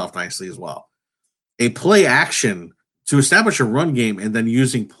acquitted himself nicely as well. A play action to establish a run game and then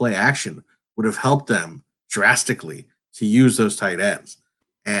using play action would have helped them drastically to use those tight ends.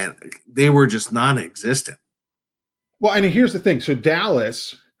 And they were just non-existent. Well, and here's the thing. So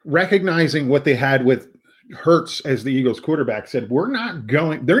Dallas, recognizing what they had with Hurts as the Eagles quarterback, said, we're not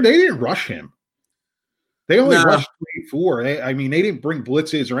going there. They didn't rush him. They only rushed 3-4. They didn't bring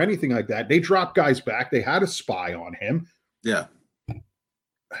blitzes or anything like that. They dropped guys back. They had a spy on him. Yeah.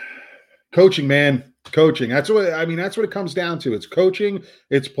 Coaching, man. Coaching. That's what it comes down to. It's coaching.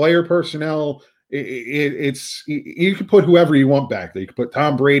 It's player personnel. It's you can put whoever you want back there. You can put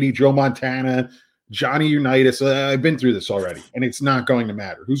Tom Brady, Joe Montana, Johnny Unitas. I've been through this already, and it's not going to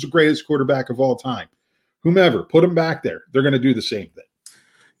matter. Who's the greatest quarterback of all time? Whomever. Put them back there. They're going to do the same thing.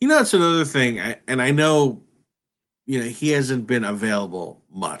 It's another thing, and I know, he hasn't been available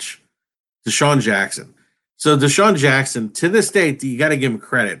much. Deshaun Jackson. So Deshaun Jackson, to this day, you got to give him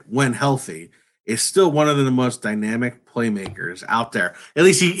credit, when healthy, is still one of the most dynamic playmakers out there. At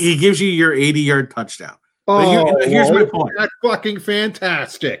least he gives you your 80-yard touchdown. Here's my point. That's fucking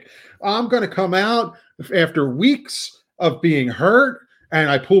fantastic. I'm going to come out after weeks of being hurt, and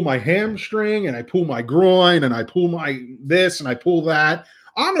I pull my hamstring, and I pull my groin, and I pull my this, and I pull that.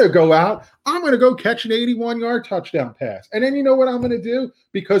 I'm going to go out. I'm going to go catch an 81-yard touchdown pass. And then you know what I'm going to do?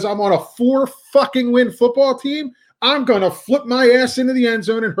 Because I'm on a 4-fucking-win football team, I'm going to flip my ass into the end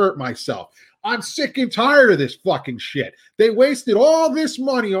zone and hurt myself. I'm sick and tired of this fucking shit. They wasted all this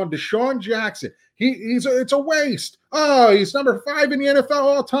money on Deshaun Jackson. It's a waste. Oh, he's number 5 in the NFL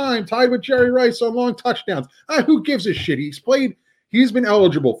all time, tied with Jerry Rice on long touchdowns. Who gives a shit? He's been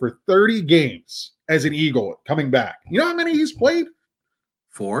eligible for 30 games as an Eagle coming back. You know how many he's played?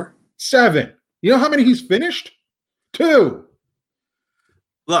 4? 7. You know how many he's finished? 2.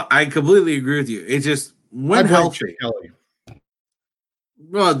 Look, I completely agree with you. It's just when healthy.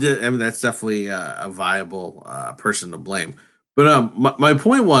 Well, that's definitely a viable person to blame. But my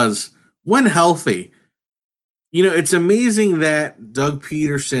point was, when healthy, it's amazing that Doug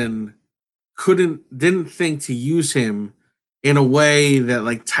Peterson didn't think to use him in a way that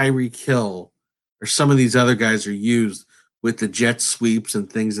like Tyreek Hill or some of these other guys are used with the jet sweeps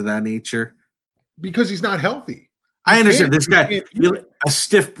and things of that nature. Because he's not healthy. I understand this guy, a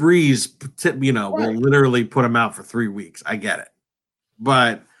stiff breeze, will literally put him out for 3 weeks. I get it.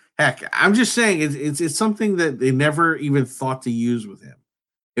 But heck, I'm just saying it's something that they never even thought to use with him.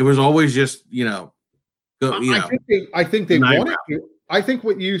 It was always just, I think they wanted to. I think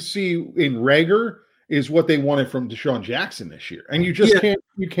what you see in Rager is what they wanted from Deshaun Jackson this year. And you just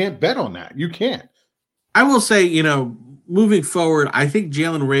can't bet on that. You can't. I will say, moving forward, I think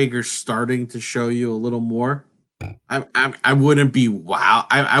Jalen Rager's starting to show you a little more. I wouldn't be wow.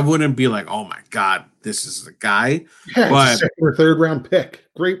 I wouldn't be like, oh my God, this is the guy. Yeah, but, it's a second or third round pick.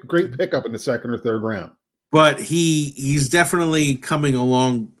 Great pickup in the second or third round. But he's definitely coming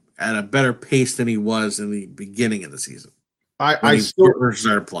along at a better pace than he was in the beginning of the season. I still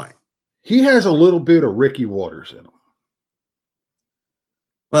started playing. He has a little bit of Ricky Waters in him.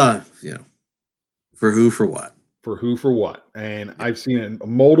 Well, for who, for what? For who, for what? And I've seen it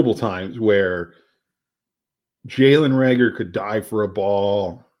multiple times where Jalen Rager could dive for a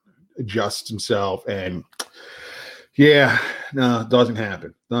ball, adjust himself, and no, it doesn't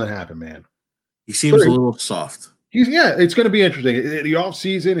happen. Doesn't happen, man. He seems a little soft. It's going to be interesting. The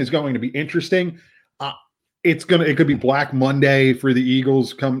offseason is going to be interesting. It could be Black Monday for the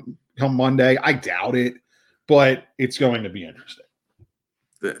Eagles come Monday. I doubt it, but it's going to be interesting.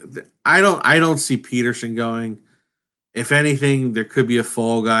 I don't see Peterson going. If anything, there could be a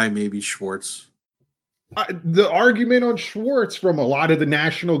fall guy, maybe Schwartz. The argument on Schwartz from a lot of the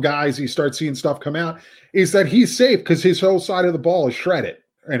national guys, you start seeing stuff come out, is that he's safe because his whole side of the ball is shredded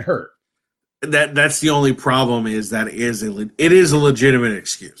and hurt. That's the only problem is that it is a legitimate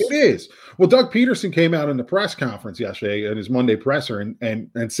excuse. It is. Well, Doug Peterson came out in the press conference yesterday at his Monday presser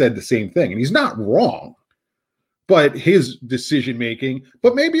and said the same thing. And he's not wrong, but his decision making,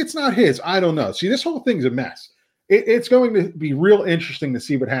 but maybe it's not his. I don't know. See, this whole thing's a mess. It's going to be real interesting to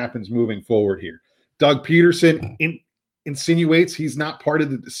see what happens moving forward here. Doug Peterson insinuates he's not part of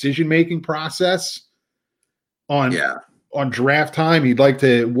the decision making process on draft time. He'd like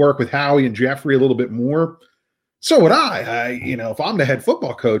to work with Howie and Jeffrey a little bit more. So would I. If I'm the head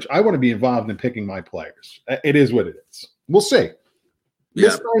football coach, I want to be involved in picking my players. It is what it is. We'll see. Yeah.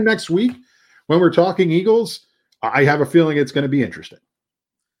 This time next week, when we're talking Eagles, I have a feeling it's going to be interesting.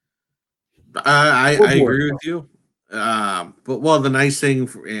 I agree with you. But the nice thing,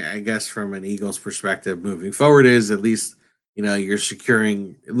 I guess, from an Eagles perspective moving forward is at least, you're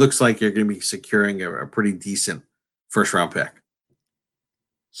securing, it looks like you're going to be securing a pretty decent first round pick.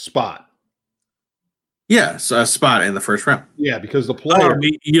 Spot. Yeah, so a spot in the first round. Yeah, because the player.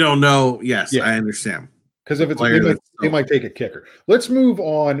 You don't know. Yes, yeah. I understand. Because if it's they might take a kicker. Let's move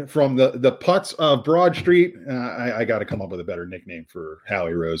on from the putts of Broad Street. I got to come up with a better nickname for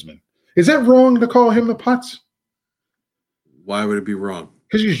Howie Roseman. Is that wrong to call him the putts? Why would it be wrong?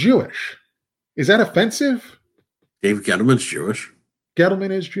 Because he's Jewish. Is that offensive? David Gettleman's Jewish.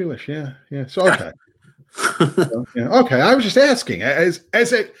 Gettleman is Jewish. Yeah. So okay. Okay. I was just asking. As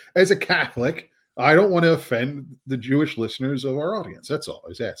a Catholic, I don't want to offend the Jewish listeners of our audience. That's all I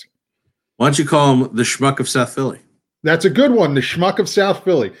was asking. Why don't you call him the Schmuck of South Philly? That's a good one. The Schmuck of South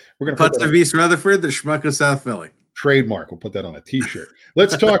Philly. We're going to put of East Rutherford, the Schmuck of South Philly. Trademark. We'll put that on a T-shirt.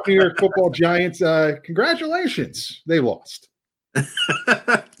 Let's talk New York Football Giants. Congratulations. They lost.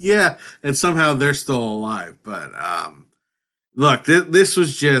 Yeah, and somehow they're still alive. But look, this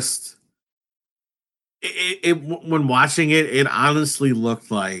was just when watching it, it honestly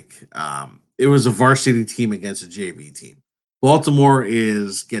looked like it was a varsity team against a JV team. Baltimore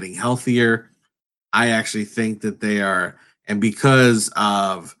is getting healthier. I actually think that they are, and because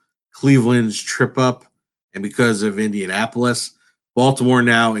of Cleveland's trip up and because of Indianapolis, Baltimore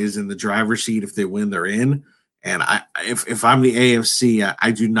now is in the driver's seat. If they win, they're in. And if I'm the AFC,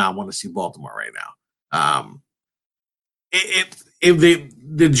 I do not want to see Baltimore right now.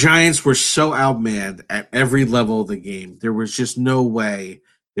 The Giants were so outmanned at every level of the game, there was just no way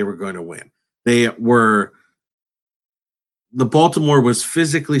they were going to win. The Baltimore was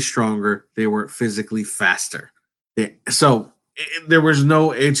physically stronger. They were physically faster. It just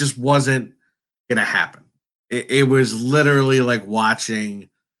wasn't going to happen. It was literally like watching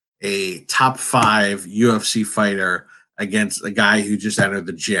a top 5 UFC fighter against a guy who just entered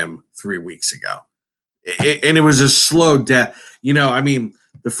the gym 3 weeks ago. And it was a slow death. The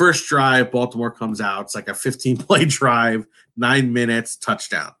first drive, Baltimore comes out. It's like a 15-play drive, 9 minutes,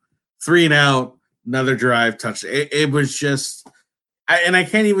 touchdown. 3 and out, another drive, touchdown. It was just – and I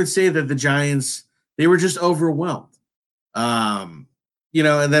can't even say that the Giants, they were just overwhelmed. And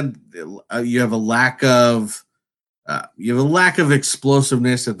then you have a lack of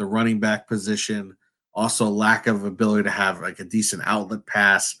explosiveness at the running back position. Also, a lack of ability to have like a decent outlet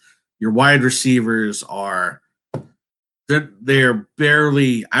pass. Your wide receivers they're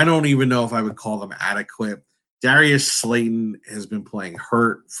barely. I don't even know if I would call them adequate. Darius Slayton has been playing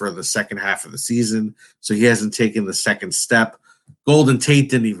hurt for the second half of the season, so he hasn't taken the second step. Golden Tate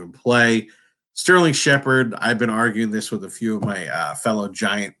didn't even play. Sterling Shepard, I've been arguing this with a few of my fellow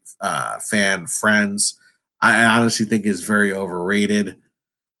Giant fan friends. I honestly think is very overrated.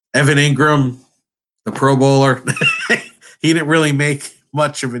 Evan Ingram, the Pro Bowler, he didn't really make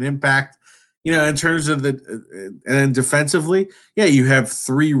much of an impact. In terms of and defensively, yeah, you have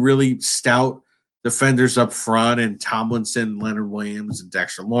three really stout defenders up front and Tomlinson, Leonard Williams, and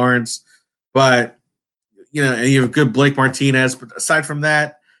Dexter Lawrence. But, and you have good Blake Martinez. But aside from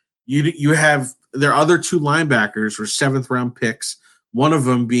that, you have their other two linebackers were 7th-round picks, one of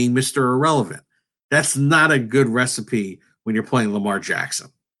them being Mr. Irrelevant. That's not a good recipe when you're playing Lamar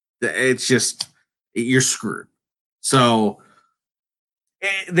Jackson. It's just, you're screwed. So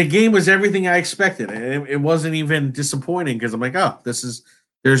the game was everything I expected. It wasn't even disappointing because I'm like, oh,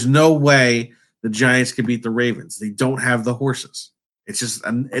 there's no way the Giants can beat the Ravens. They don't have the horses. It's just,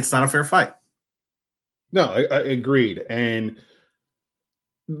 it's not a fair fight. No, I agreed. And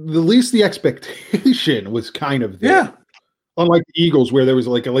at least the expectation was kind of there. Yeah. Unlike the Eagles, where there was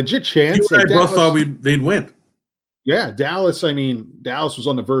like a legit chance. You and I both thought they'd win. Yeah, Dallas was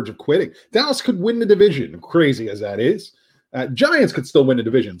on the verge of quitting. Dallas could win the division, crazy as that is. Giants could still win the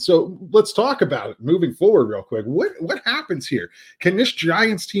division. So let's talk about it moving forward real quick. What happens here? Can this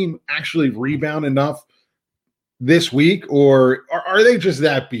Giants team actually rebound enough this week, or are they just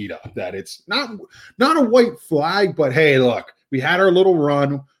that beat up that it's not a white flag, but hey, look, we had our little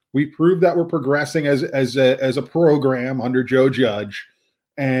run. We proved that we're progressing as a program under Joe Judge,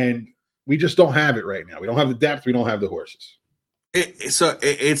 and we just don't have it right now. We don't have the depth. We don't have the horses.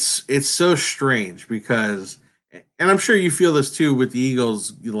 It's so strange because, and I'm sure you feel this too with the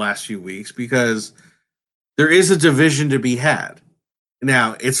Eagles the last few weeks, because there is a division to be had.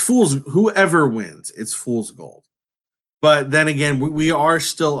 Now it's whoever wins, it's fool's gold. But then again, we are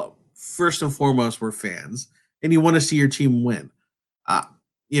still, first and foremost, we're fans, and you want to see your team win.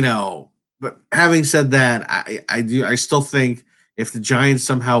 But having said that, I still think if the Giants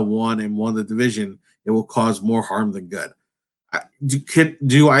somehow won the division, it will cause more harm than good.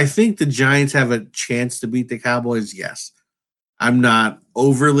 Do I think the Giants have a chance to beat the Cowboys? Yes. I'm not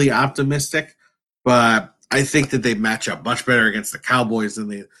overly optimistic, but I think that they match up much better against the Cowboys than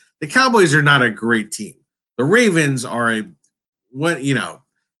the Cowboys are not a great team. The Ravens are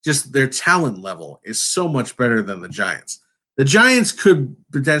just their talent level is so much better than the Giants. The Giants could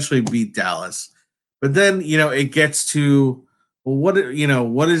potentially beat Dallas, but then, it gets to, well,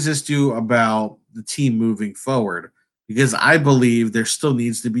 what does this do about the team moving forward? Because I believe there still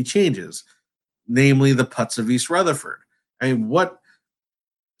needs to be changes, namely the Putz of East Rutherford. I mean,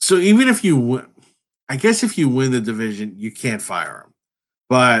 so even if you win, I guess if you win the division, you can't fire them.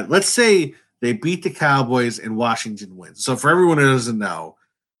 But let's say they beat the Cowboys and Washington wins. So for everyone who doesn't know,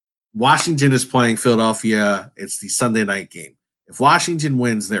 Washington is playing Philadelphia. It's the Sunday night game. If Washington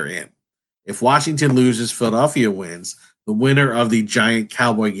wins, they're in. If Washington loses, Philadelphia wins. The winner of the Giant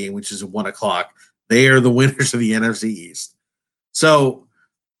Cowboy game, which is at 1:00, they are the winners of the NFC East. So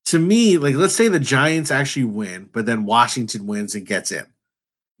to me, let's say the Giants actually win, but then Washington wins and gets in.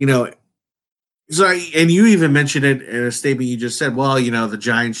 So, and you even mentioned it in a statement you just said, well, the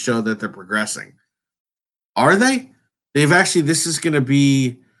Giants show that they're progressing. Are they? This is going to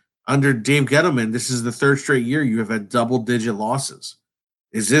be under Dave Gettleman. This is the third straight year you have had double-digit losses.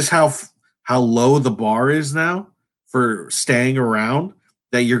 Is this how low the bar is now for staying around,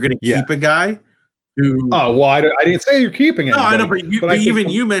 that you're going to keep a guy who? Oh, well, I didn't say you're keeping it. No, I know, but even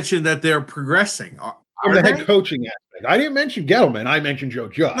you mentioned that they're progressing. From the head coaching aspect. I didn't mention Gettleman. I mentioned Joe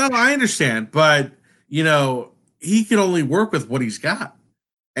Judge. No, I understand. But, he can only work with what he's got.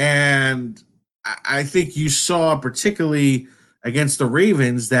 And I think you saw, particularly against the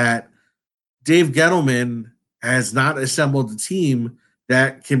Ravens, that Dave Gettleman has not assembled a team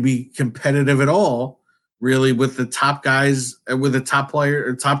that can be competitive at all, really, with the top guys, with the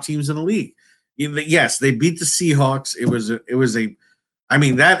top teams in the league. Yes, they beat the Seahawks. It was the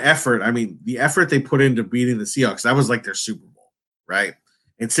effort they put into beating the Seahawks, that was like their Super Bowl, right?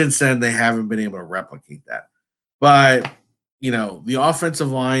 And since then, they haven't been able to replicate that. But, the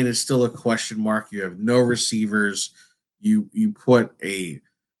offensive line is still a question mark. You have no receivers. You put they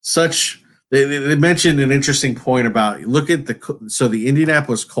mentioned an interesting point about, the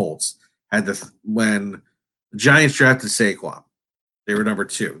Indianapolis Colts when the Giants drafted Saquon, they were number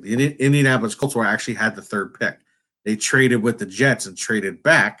 2. The Indianapolis Colts actually had the 3rd pick. They traded with the Jets and traded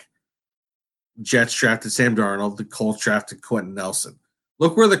back. Jets drafted Sam Darnold. The Colts drafted Quentin Nelson.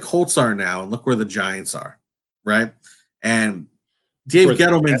 Look where the Colts are now, and look where the Giants are, right? And Dave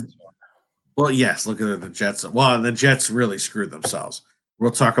Gettleman. Well, yes, look at the Jets. Well, the Jets really screwed themselves.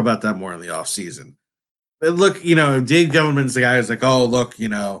 We'll talk about that more in the offseason. But look, Dave Gettleman's the guy who's like, oh, look,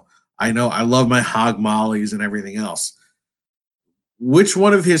 I know I love my hog mollies and everything else. Which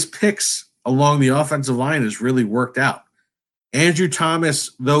one of his picks along the offensive line has really worked out? Andrew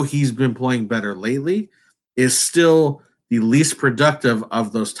Thomas, though he's been playing better lately, is still the least productive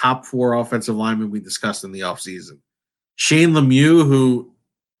of those top 4 offensive linemen we discussed in the offseason. Shane Lemieux, who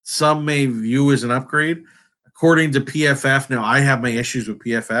some may view as an upgrade, according to PFF, now I have my issues with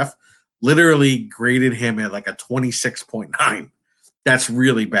PFF, literally graded him at like a 26.9. That's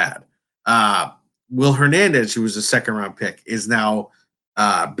really bad. Will Hernandez, who was a second-round pick, is now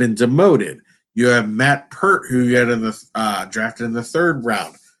been demoted. You have Matt Pert, who you had in the drafted in the 3rd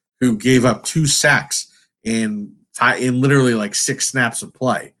round, who gave up 2 sacks in literally like 6 snaps of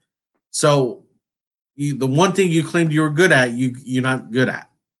play. So the one thing you claimed you were good at, you're not good at.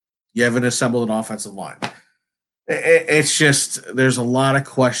 You haven't assembled an offensive line. It's just there's a lot of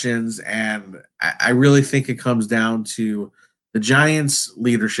questions, and I really think it comes down to the Giants'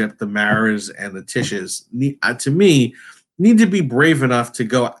 leadership, the Maras and the Tisches, to me, need to be brave enough to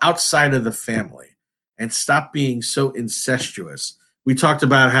go outside of the family and stop being so incestuous. We talked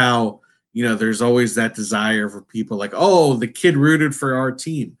about how, there's always that desire for people like, oh, the kid rooted for our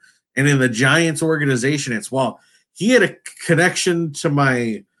team. And in the Giants organization, it's, well, he had a connection to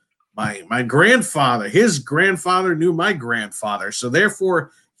my grandfather. His grandfather knew my grandfather. So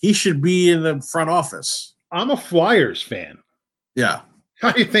therefore, he should be in the front office. I'm a Flyers fan. Yeah.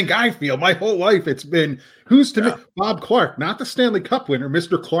 How do you think I feel? My whole life it's been, who's to me? Bob Clark, not the Stanley Cup winner,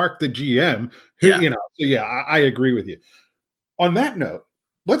 Mr. Clark, the GM. I agree with you. On that note,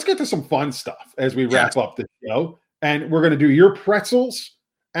 let's get to some fun stuff as we wrap up the show. And we're going to do your pretzels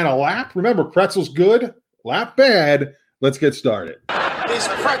and a lap. Remember, pretzels good, lap bad. Let's get started. These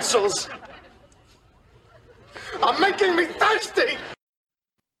pretzels are making me thirsty.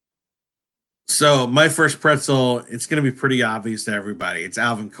 So my first pretzel, it's going to be pretty obvious to everybody. It's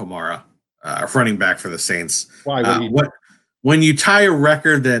Alvin Kamara, running back for the Saints. Why? When you tie a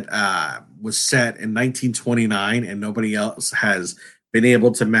record that was set in 1929 and nobody else has been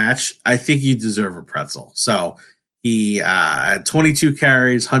able to match, I think you deserve a pretzel. So he had 22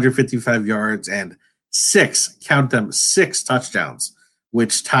 carries, 155 yards, and 6 touchdowns,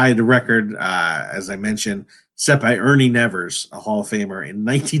 which tied the record, as I mentioned, set by Ernie Nevers, a Hall of Famer, in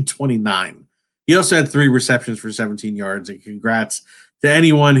 1929. He also had 3 receptions for 17 yards, and congrats to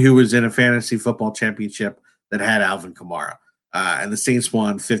anyone who was in a fantasy football championship that had Alvin Kamara. And the Saints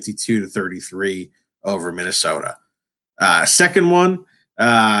won 52-33 over Minnesota. Second one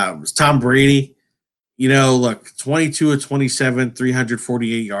was Tom Brady. 22 of 27,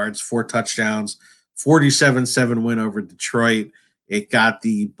 348 yards, 4 touchdowns, 47-7 win over Detroit. It got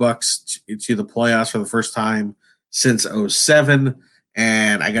the Bucs to the playoffs for the first time since 2007.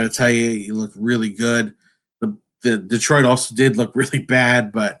 And I got to tell you, he looked really good. The Detroit also did look really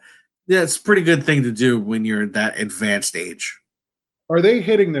bad, but yeah, it's a pretty good thing to do when you're at that advanced age. Are they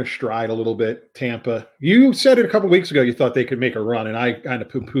hitting their stride a little bit, Tampa? You said it a couple of weeks ago you thought they could make a run, and I kind of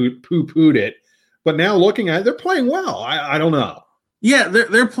poo-pooed it. But now looking at it, they're playing well. I don't know. Yeah,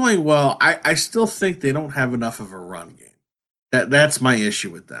 they're playing well. I still think they don't have enough of a run game. That's my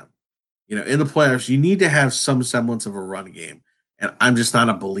issue with them. In the playoffs, you need to have some semblance of a run game. And I'm just not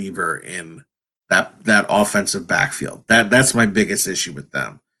a believer in that offensive backfield. That's my biggest issue with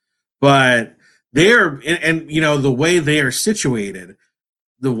them. But they're and the way they are situated,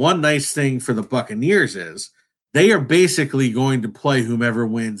 the one nice thing for the Buccaneers is they are basically going to play whomever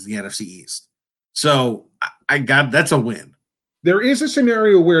wins the NFC East. So that's a win. There is a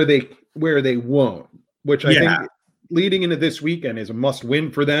scenario where they won't, which I think leading into this weekend is a must-win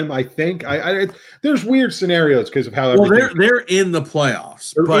for them. I think there's weird scenarios because of how. Well, they're in the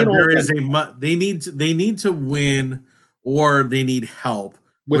playoffs, but there is they need to win, or they need help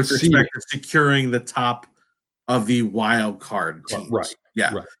with respect to securing the top of the wild card teams. Right.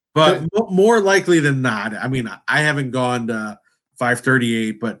 Yeah. Right. But more likely than not, I mean, I haven't gone to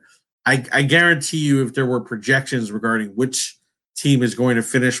 538, but I guarantee you, if there were projections regarding which team is going to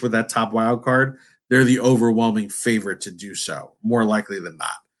finish with that top wild card, they're the overwhelming favorite to do so, more likely than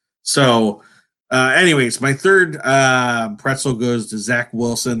not. So, anyways, my third pretzel goes to Zach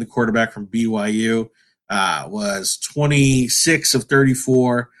Wilson, the quarterback from BYU. Was 26 of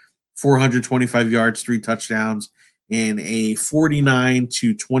 34, 425 yards, 3 touchdowns, in a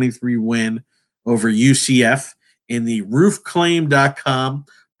 49-23 win over UCF in the roofclaim.com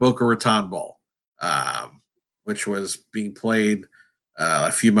Boca Raton Bowl, which was being played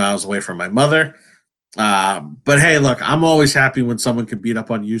a few miles away from my mother. But hey, look, I'm always happy when someone can beat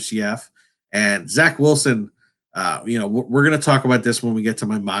up on UCF. And Zach Wilson, we're going to talk about this when we get to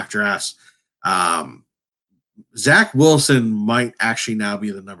my mock drafts. Zach Wilson might actually now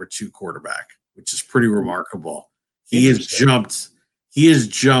be the number 2 quarterback, which is pretty remarkable. He has jumped. He has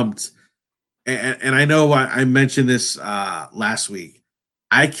jumped. And I know I mentioned this last week.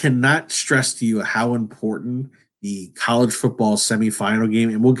 I cannot stress to you how important the college football semifinal game,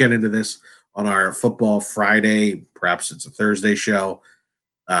 and we'll get into this on our Football Friday, perhaps it's a Thursday show.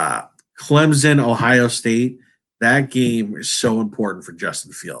 Clemson, Ohio State, that game is so important for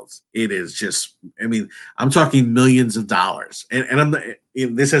Justin Fields. It is just, I mean, I'm talking millions of dollars. And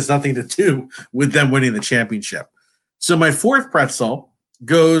this has nothing to do with them winning the championship. So my fourth pretzel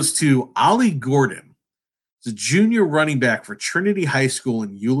goes to Ollie Gordon. He's a junior running back for Trinity High School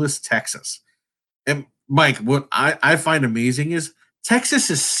in Euless, Texas. And Mike, what I find amazing is Texas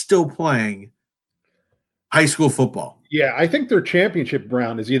is still playing high school football. Yeah, I think their championship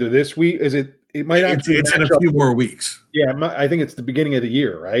round is either this week. It might actually. It's in a few more weeks. Yeah, I think it's the beginning of the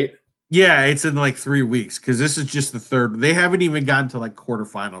year, right? Yeah, it's in like 3 weeks because this is just the third. They haven't even gotten to like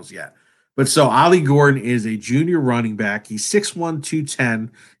quarterfinals yet. But so Ollie Gordon is a junior running back. He's 6'1",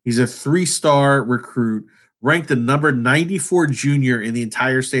 210. He's a 3-star recruit, ranked the number 94 junior in the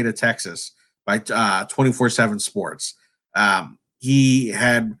entire state of Texas by 24/7 Sports. He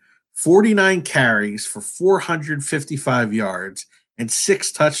had 49 carries for 455 yards and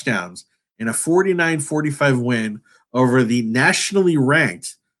 6 touchdowns in a 49-45 win over the nationally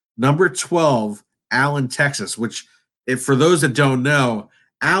ranked number 12 Allen, Texas, which, if for those that don't know,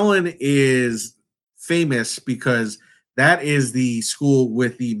 Allen is famous because that is the school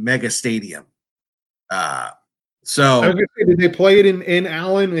with the mega stadium. So I was gonna say, did they play it in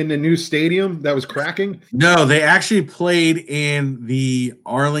Allen in the new stadium that was cracking? No, they actually played in the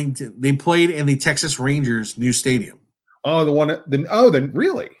Arlington. They played in the Texas Rangers new stadium. Oh, then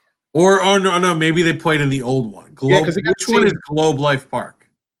really? Or no, maybe they played in the old one. Which one is Globe Life Park?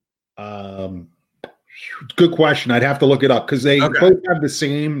 Good question. I'd have to look it up because they both have the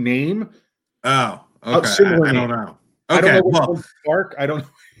same name. Oh, okay. I don't know. Okay, I don't know Park. I don't know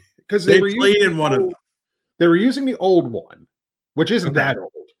because they played in one of them. They were using the old one, which isn't that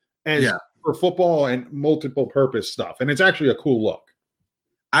old, for football and multiple purpose stuff. And it's actually a cool look.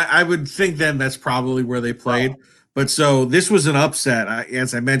 I would think then that's probably where they played. Oh. But so this was an upset.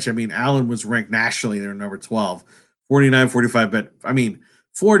 As I mentioned, I mean, Allen was ranked nationally. They're number 12, 49-45. But, I mean,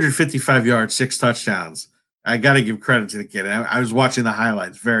 455 yards, 6 touchdowns. I got to give credit to the kid. I was watching the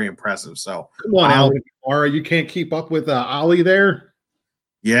highlights. Very impressive. So come on, Ollie. You can't keep up with Ollie there?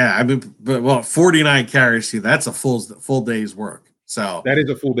 Yeah, I mean, but 49 carries, see, that's a full day's work. So that is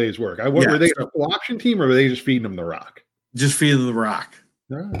a full day's work. Were they a full option team, or were they just feeding them the rock? Just feeding them the rock.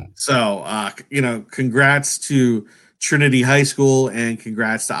 Right. So, congrats to Trinity High School and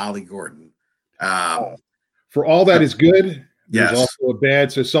congrats to Ollie Gordon. For all that is good, there's also a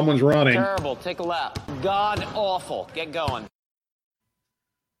bad. So someone's running. Terrible. Take a lap. God awful. Get going.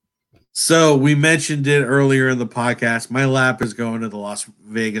 So we mentioned it earlier in the podcast. My lap is going to the Las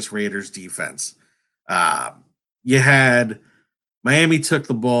Vegas Raiders defense. You had Miami took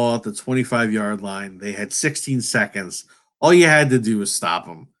the ball at the 25-yard line. They had 16 seconds. All you had to do was stop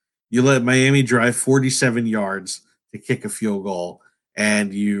them. You let Miami drive 47 yards to kick a field goal,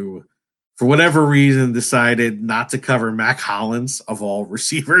 and you, for whatever reason, decided not to cover Mac Hollins, of all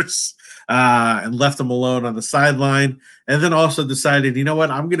receivers, and left him alone on the sideline. And then also decided, you know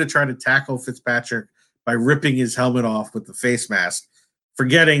what, I'm going to try to tackle Fitzpatrick by ripping his helmet off with the face mask,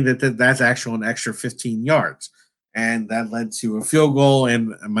 forgetting that that's actually an extra 15 yards. And that led to a field goal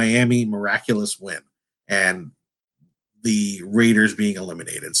and a Miami miraculous win, and the Raiders being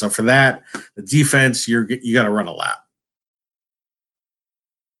eliminated. So for that, the defense, you got to run a lap.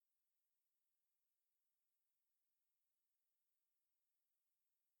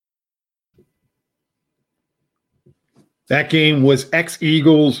 That game was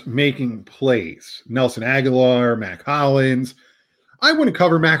ex-Eagles making plays. Nelson Aguilar, Mac Hollins. I wouldn't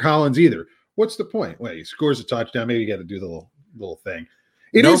cover Mac Hollins either. What's the point? Well, he scores a touchdown. Maybe you got to do the little thing.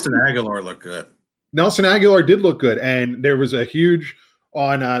 Nelson Aguilar looked good. Nelson Aguilar did look good. And there was a huge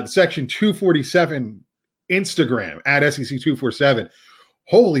on section 247 Instagram at SEC247.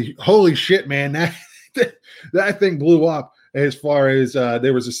 Holy shit, man. That thing blew up. As far as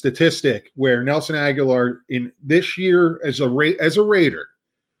there was a statistic where Nelson Aguilar in this year as a Raider,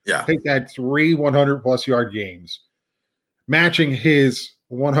 I think had 3 100-plus yard games, matching his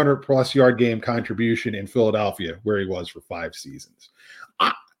 100-plus yard game contribution in Philadelphia, where he was for 5 seasons.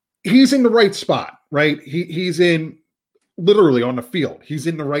 He's in the right spot, right? He's in literally on the field. He's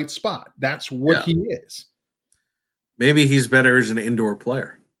in the right spot. That's what he is. Maybe he's better as an indoor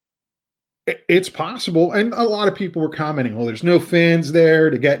player. It's possible. And a lot of people were commenting, well, there's no fans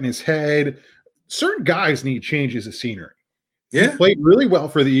there to get in his head. certain guys need changes of scenery. Yeah, He played really well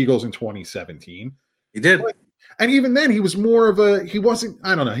for the Eagles in 2017. he did. And even then, he was more of he wasn't,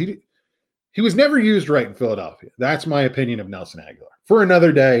 I don't know. He was never used right in Philadelphia. That's my opinion of Nelson Aguilar. For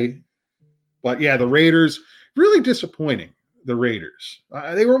another day. But yeah, the Raiders, really disappointing. The Raiders.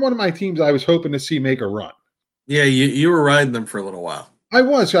 They were one of my teams I was hoping to see make a run. Yeah, you were riding them for a little while. I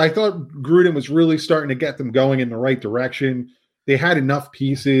was. I thought Gruden was really starting to get them going in the right direction. They had enough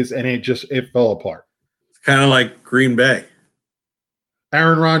pieces, and it fell apart. It's kind of like Green Bay.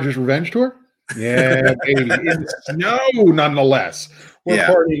 Aaron Rodgers' revenge tour? Yeah, baby. In the snow, nonetheless. We're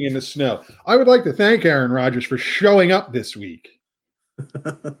partying in the snow. I would like to thank Aaron Rodgers for showing up this week.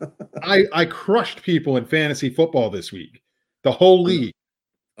 I crushed people in fantasy football this week. The whole league.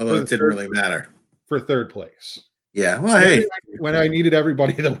 Although it didn't really matter. For third place. Yeah. Well, hey. When I needed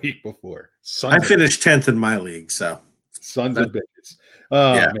everybody the week before. I finished 10th in my league, so. Sons of bitches.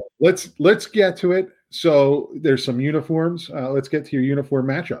 Man. Let's get to it. So there's some uniforms. Let's get to your uniform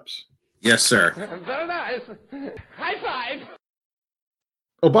matchups. Yes, sir. Very nice. High five.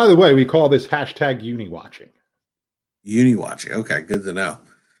 Oh, by the way, we call this hashtag uni watching. Uni watching. Okay, good to know.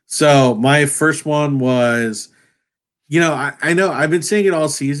 So my first one was, I know I've been saying it all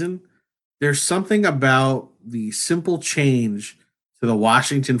season. There's something about the simple change to the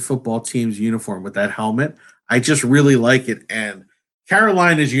Washington football team's uniform with that helmet. I just really like it. And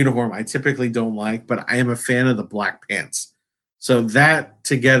Carolina's uniform, I typically don't like, but I am a fan of the black pants. So that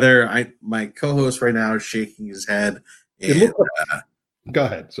together, my co-host right now is shaking his head. And, go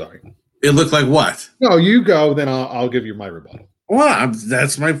ahead. Sorry. It looked like what? No, you go. Then I'll give you my rebuttal. Well,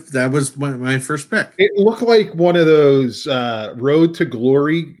 that was my first pick. It looked like one of those Road to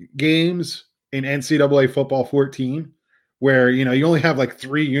Glory games in NCAA Football 14, where you only have like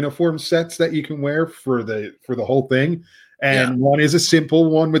 3 uniform sets that you can wear for the whole thing, and one is a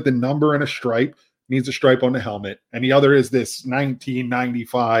simple one with the number and a stripe, needs a stripe on the helmet, and the other is this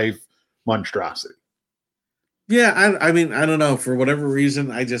 1995 monstrosity. Yeah, I mean, I don't know. For whatever reason,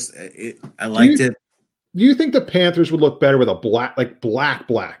 I liked it. Do you think the Panthers would look better with a black,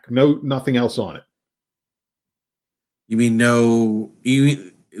 nothing else on it? You mean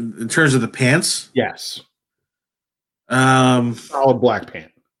in terms of the pants? Yes. Solid black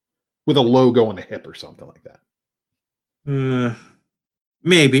pant with a logo on the hip or something like that.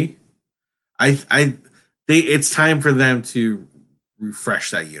 Maybe. It's time for them to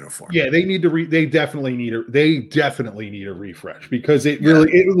refresh that uniform. Yeah, they need to. They definitely need a refresh because it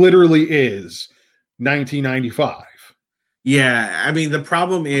literally is 1995. Yeah, I mean the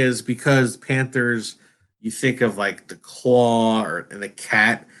problem is because Panthers, you think of like the claw and the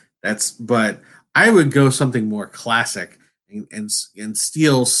cat. But I would go something more classic and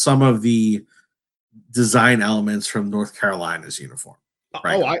steal some of the design elements from North Carolina's uniform.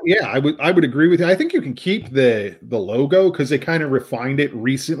 Right? I would agree with you. I think you can keep the logo because they kind of refined it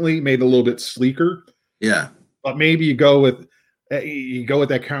recently, made it a little bit sleeker. Yeah, but maybe you go with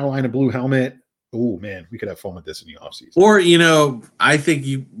that Carolina blue helmet. Oh man, we could have fun with this in the offseason. Or I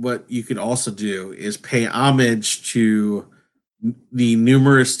think what you could also do is pay homage to the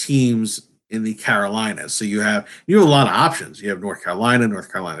numerous teams in the Carolinas. So you have a lot of options. You have North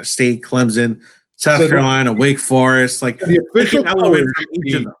Carolina State, Clemson, South Carolina, Wake Forest, like the official colors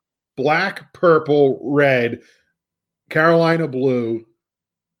black, purple, red, Carolina blue.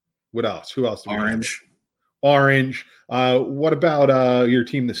 What else? Who else? Orange. What about your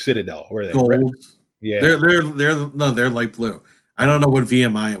team, the Citadel? Where are they? Gold. Red? Yeah, they're light blue. I don't know what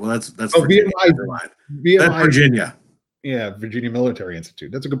VMI. Well, that's Virginia. That's Virginia. Yeah, Virginia Military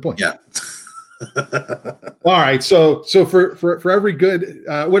Institute. That's a good point. Yeah. All right. So for every good,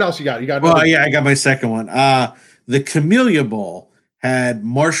 what else you got? I got my second one. The Camellia Bowl had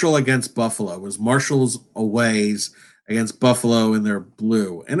Marshall against Buffalo. It was Marshall's aways against Buffalo in their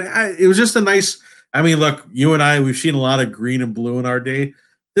blue, and it was just a nice. I mean, look, you and I, we've seen a lot of green and blue in our day.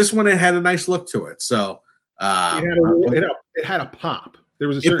 This one, it had a nice look to it. So it had a pop. There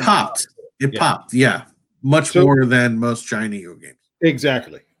was a certain popped. It popped. Yeah, much more than most Chinese games.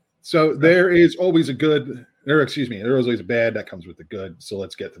 Exactly. So there is always a good, there is always a bad that comes with the good. So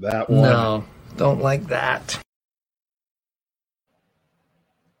let's get to that one. No, don't like that.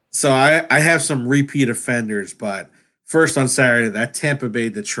 So I have some repeat offenders, but first on Saturday, that Tampa Bay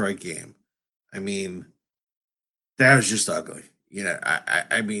Detroit game. I mean, that was just ugly.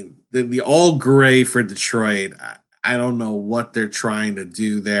 I mean, the all gray for Detroit. I don't know what they're trying to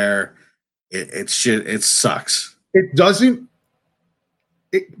do there. It sucks. It doesn't.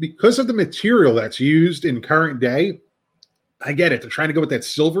 Because of the material that's used in current day, I get it. They're trying to go with that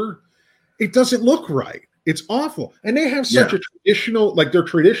silver. It doesn't look right. It's awful. And they have such a traditional, like their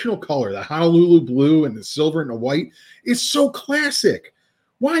traditional color, the Honolulu blue and the silver and the white is so classic.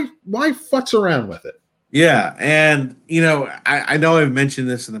 Why futz around with it? Yeah. And, I know I've mentioned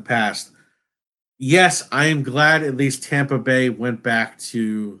this in the past. Yes, I am glad at least Tampa Bay went back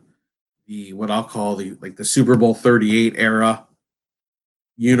to what I'll call the Super Bowl 38 era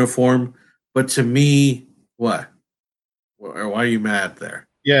uniform. But to me, what? Why are you mad there?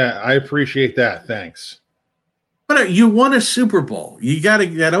 Yeah, I appreciate that. Thanks. But you won a Super Bowl. You got to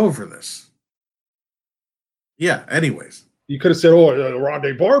get over this. Yeah, anyways. You could have said,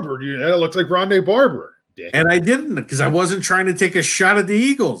 Rondé Barber. That looks like Rondé Barber. Dick. And I didn't, because I wasn't trying to take a shot at the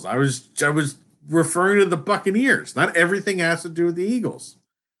Eagles. I was referring to the Buccaneers. Not everything has to do with the Eagles.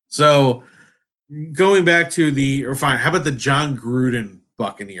 So going back to fine, how about the John Gruden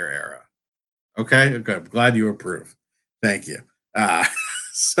Buccaneer era? Okay, good. I'm glad you approve. Thank you.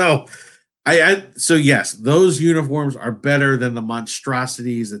 So yes, those uniforms are better than the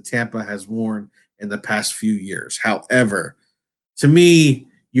monstrosities that Tampa has worn in the past few years. However, to me,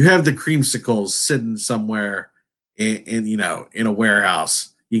 you have the creamsicles sitting somewhere in a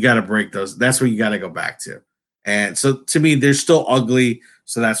warehouse. You got to break those. That's what you got to go back to. And so to me, they're still ugly.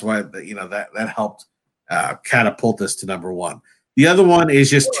 So that's why that helped catapult this to number one. The other one is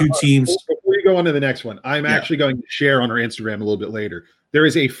just two teams. Before you go on to the next one, I'm actually going to share on our Instagram a little bit later. There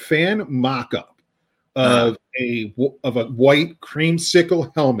is a fan mock-up of a white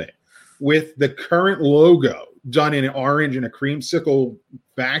creamsicle helmet with the current logo done in orange in a creamsicle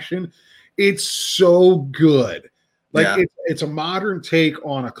fashion. It's so good. It's a modern take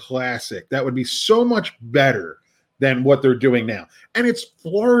on a classic that would be so much better than what they're doing now. And it's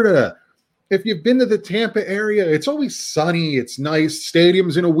Florida. If you've been to the Tampa area, it's always sunny. It's nice.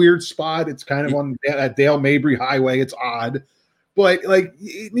 Stadium's in a weird spot. It's kind of on Dale Mabry Highway. It's odd. But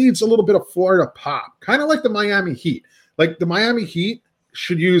it needs a little bit of Florida pop, kind of like the Miami Heat. Like the Miami Heat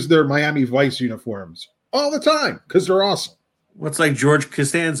should use their Miami Vice uniforms all the time because they're awesome. What's like George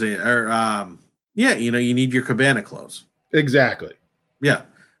Costanza or you need your Cabana clothes. Exactly. Yeah.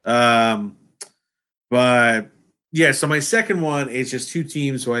 But yeah, so my second one is just two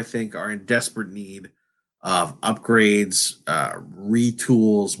teams who I think are in desperate need of upgrades,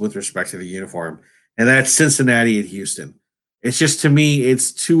 retools with respect to the uniform, and that's Cincinnati and Houston. It's just, to me,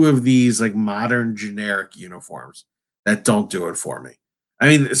 it's two of these modern generic uniforms that don't do it for me. I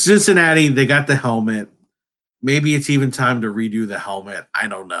mean, Cincinnati, they got the helmet. Maybe it's even time to redo the helmet. I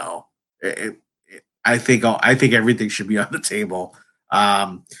don't know. I think everything should be on the table.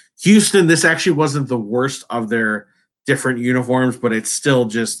 Houston, this actually wasn't the worst of their different uniforms, but it's still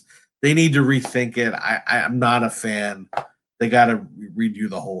just, they need to rethink it. I'm not a fan. They got to redo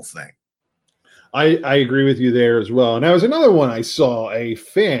the whole thing. I agree with you there as well. And that was another one I saw. A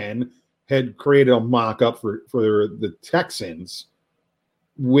fan had created a mock-up for the Texans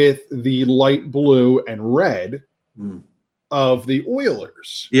with the light blue and red of the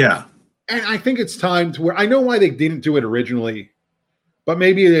Oilers. Yeah. And I think it's time to where, I know why they didn't do it originally, but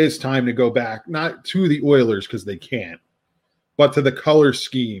maybe it is time to go back, not to the Oilers because they can't, but to the color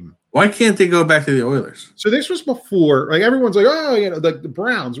scheme. Why can't they go back to the Oilers? So this was before, everyone's like, the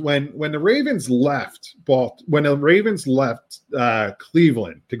Browns, when the Ravens left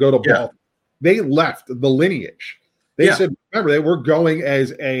Cleveland to go to Baltimore, they left the lineage. They said, remember, they were going as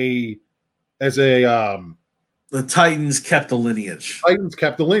the Titans kept the lineage.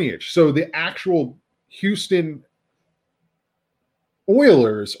 So the actual Houston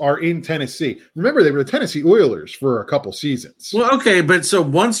Oilers are in Tennessee. Remember, they were the Tennessee Oilers for a couple seasons. Well, okay, but so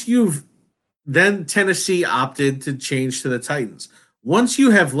then Tennessee opted to change to the Titans. Once you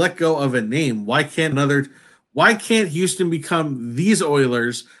have let go of a name, why can't Houston become these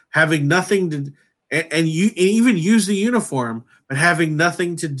Oilers, having nothing to, and even use the uniform, but having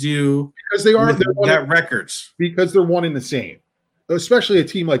nothing to do because they're records, because they're one and the same, especially a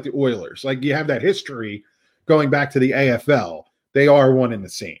team like the Oilers. You have that history going back to the AFL. They are one and the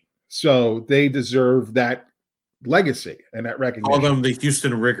same. So they deserve that legacy and that recognition. Call them the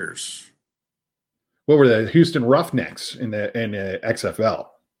Houston Riggers. What were the Houston Roughnecks in the XFL?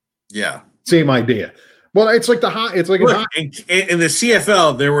 Yeah. Same idea. Well, it's like in the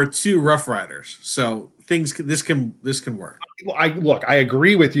CFL, there were two Rough Riders. So this can work. Well, I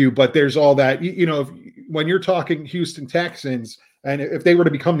agree with you, but there's all that, when you're talking Houston Texans, and if they were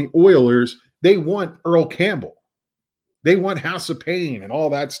to become the Oilers, they want Earl Campbell. They want House of Pain and all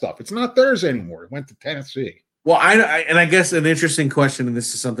that stuff. It's not theirs anymore. It went to Tennessee. Well, I guess an interesting question, and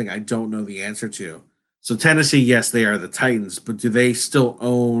this is something I don't know the answer to. So Tennessee, yes, they are the Titans, but do they still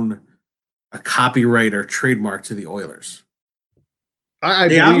own a copyright or trademark to the Oilers?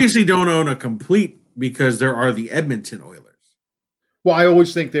 They obviously don't own a complete because there are the Edmonton Oilers. Well, I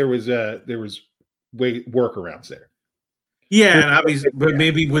always think there was workarounds there. Yeah, and obviously, but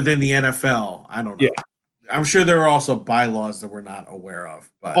maybe within the NFL, I don't know. Yeah. I'm sure there are also bylaws that we're not aware of.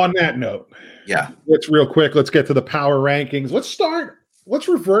 But On that note, yeah, let's get to the power rankings. Let's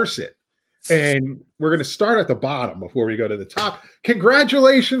reverse it. And we're going to start at the bottom before we go to the top.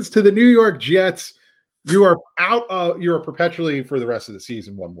 Congratulations to the New York Jets. You are out. You are perpetually for the rest of the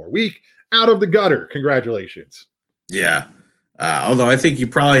season, one more week, out of the gutter. Congratulations. yeah. Although I think you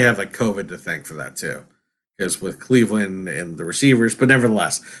probably have like COVID to thank for that too, because with Cleveland and the receivers, but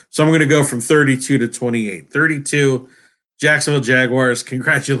nevertheless. So I'm going to go from 32 to 28. 32, Jacksonville Jaguars.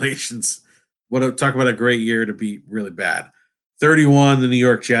 Congratulations. Talk about a great year to be really bad. 31, the New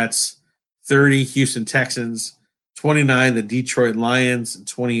York Jets. 30, Houston Texans. 29, the Detroit Lions. And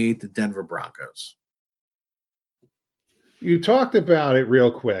 28, the Denver Broncos. You talked about it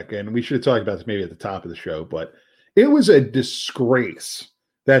real quick, and we should have talked about this maybe at the top of the show, but it was a disgrace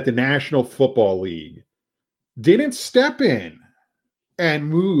that the National Football League didn't step in and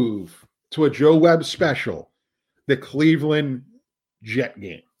move to a Joe Webb special, the Cleveland Jet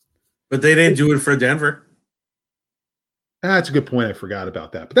game. But they didn't do it for Denver. That's a good point. I forgot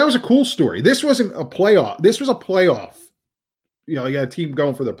about that. But that was a cool story. This wasn't a playoff. This was a playoff. You got a team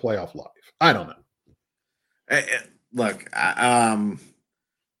going for their playoff life. I don't know. Look, I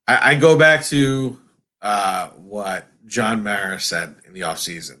go back to what John Mara said in the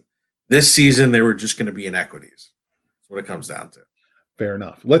offseason. This season, they were just going to be inequities. That's what it comes down to. Fair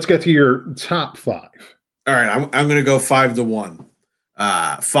enough. Let's get to your top 5. All right, I'm going to go 5-1.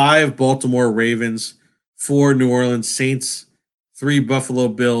 5 Baltimore Ravens, 4 New Orleans Saints, 3 Buffalo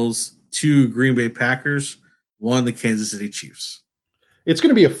Bills, 2 Green Bay Packers, 1 the Kansas City Chiefs. It's going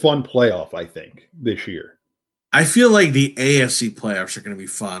to be a fun playoff, I think, this year. I feel like the AFC playoffs are going to be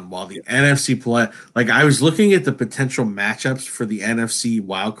fun, while the NFC I was looking at the potential matchups for the NFC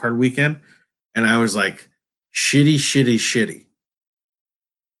wildcard weekend, and I was like, shitty.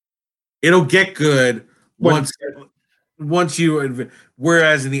 It'll get good once you.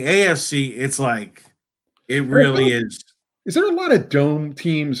 Whereas in the AFC, it's like it really is. Is there a lot of dome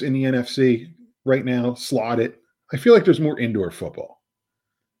teams in the NFC right now slotted? I feel like there's more indoor football.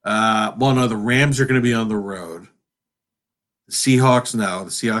 Well, no, the Rams are going to be on the road. The Seahawks, no.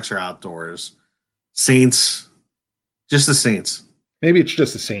 The Seahawks are outdoors. Saints, just the Saints. Maybe it's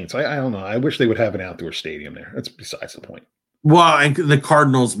just the Saints. I don't know. I wish they would have an outdoor stadium there. That's besides the point. Well, and the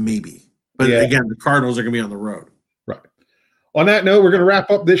Cardinals, maybe. But again, the Cardinals are going to be on the road. Right. On that note, we're going to wrap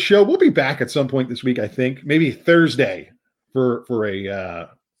up this show. We'll be back at some point this week, I think. Maybe Thursday for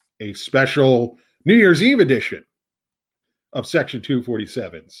a special New Year's Eve edition of Section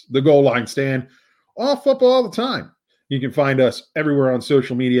 247's The Goal Line Stand. All football all the time. You can find us everywhere on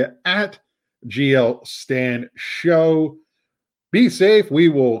social media at GL Stand Show. Be safe. We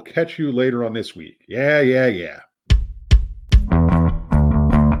will catch you later on this week. Yeah.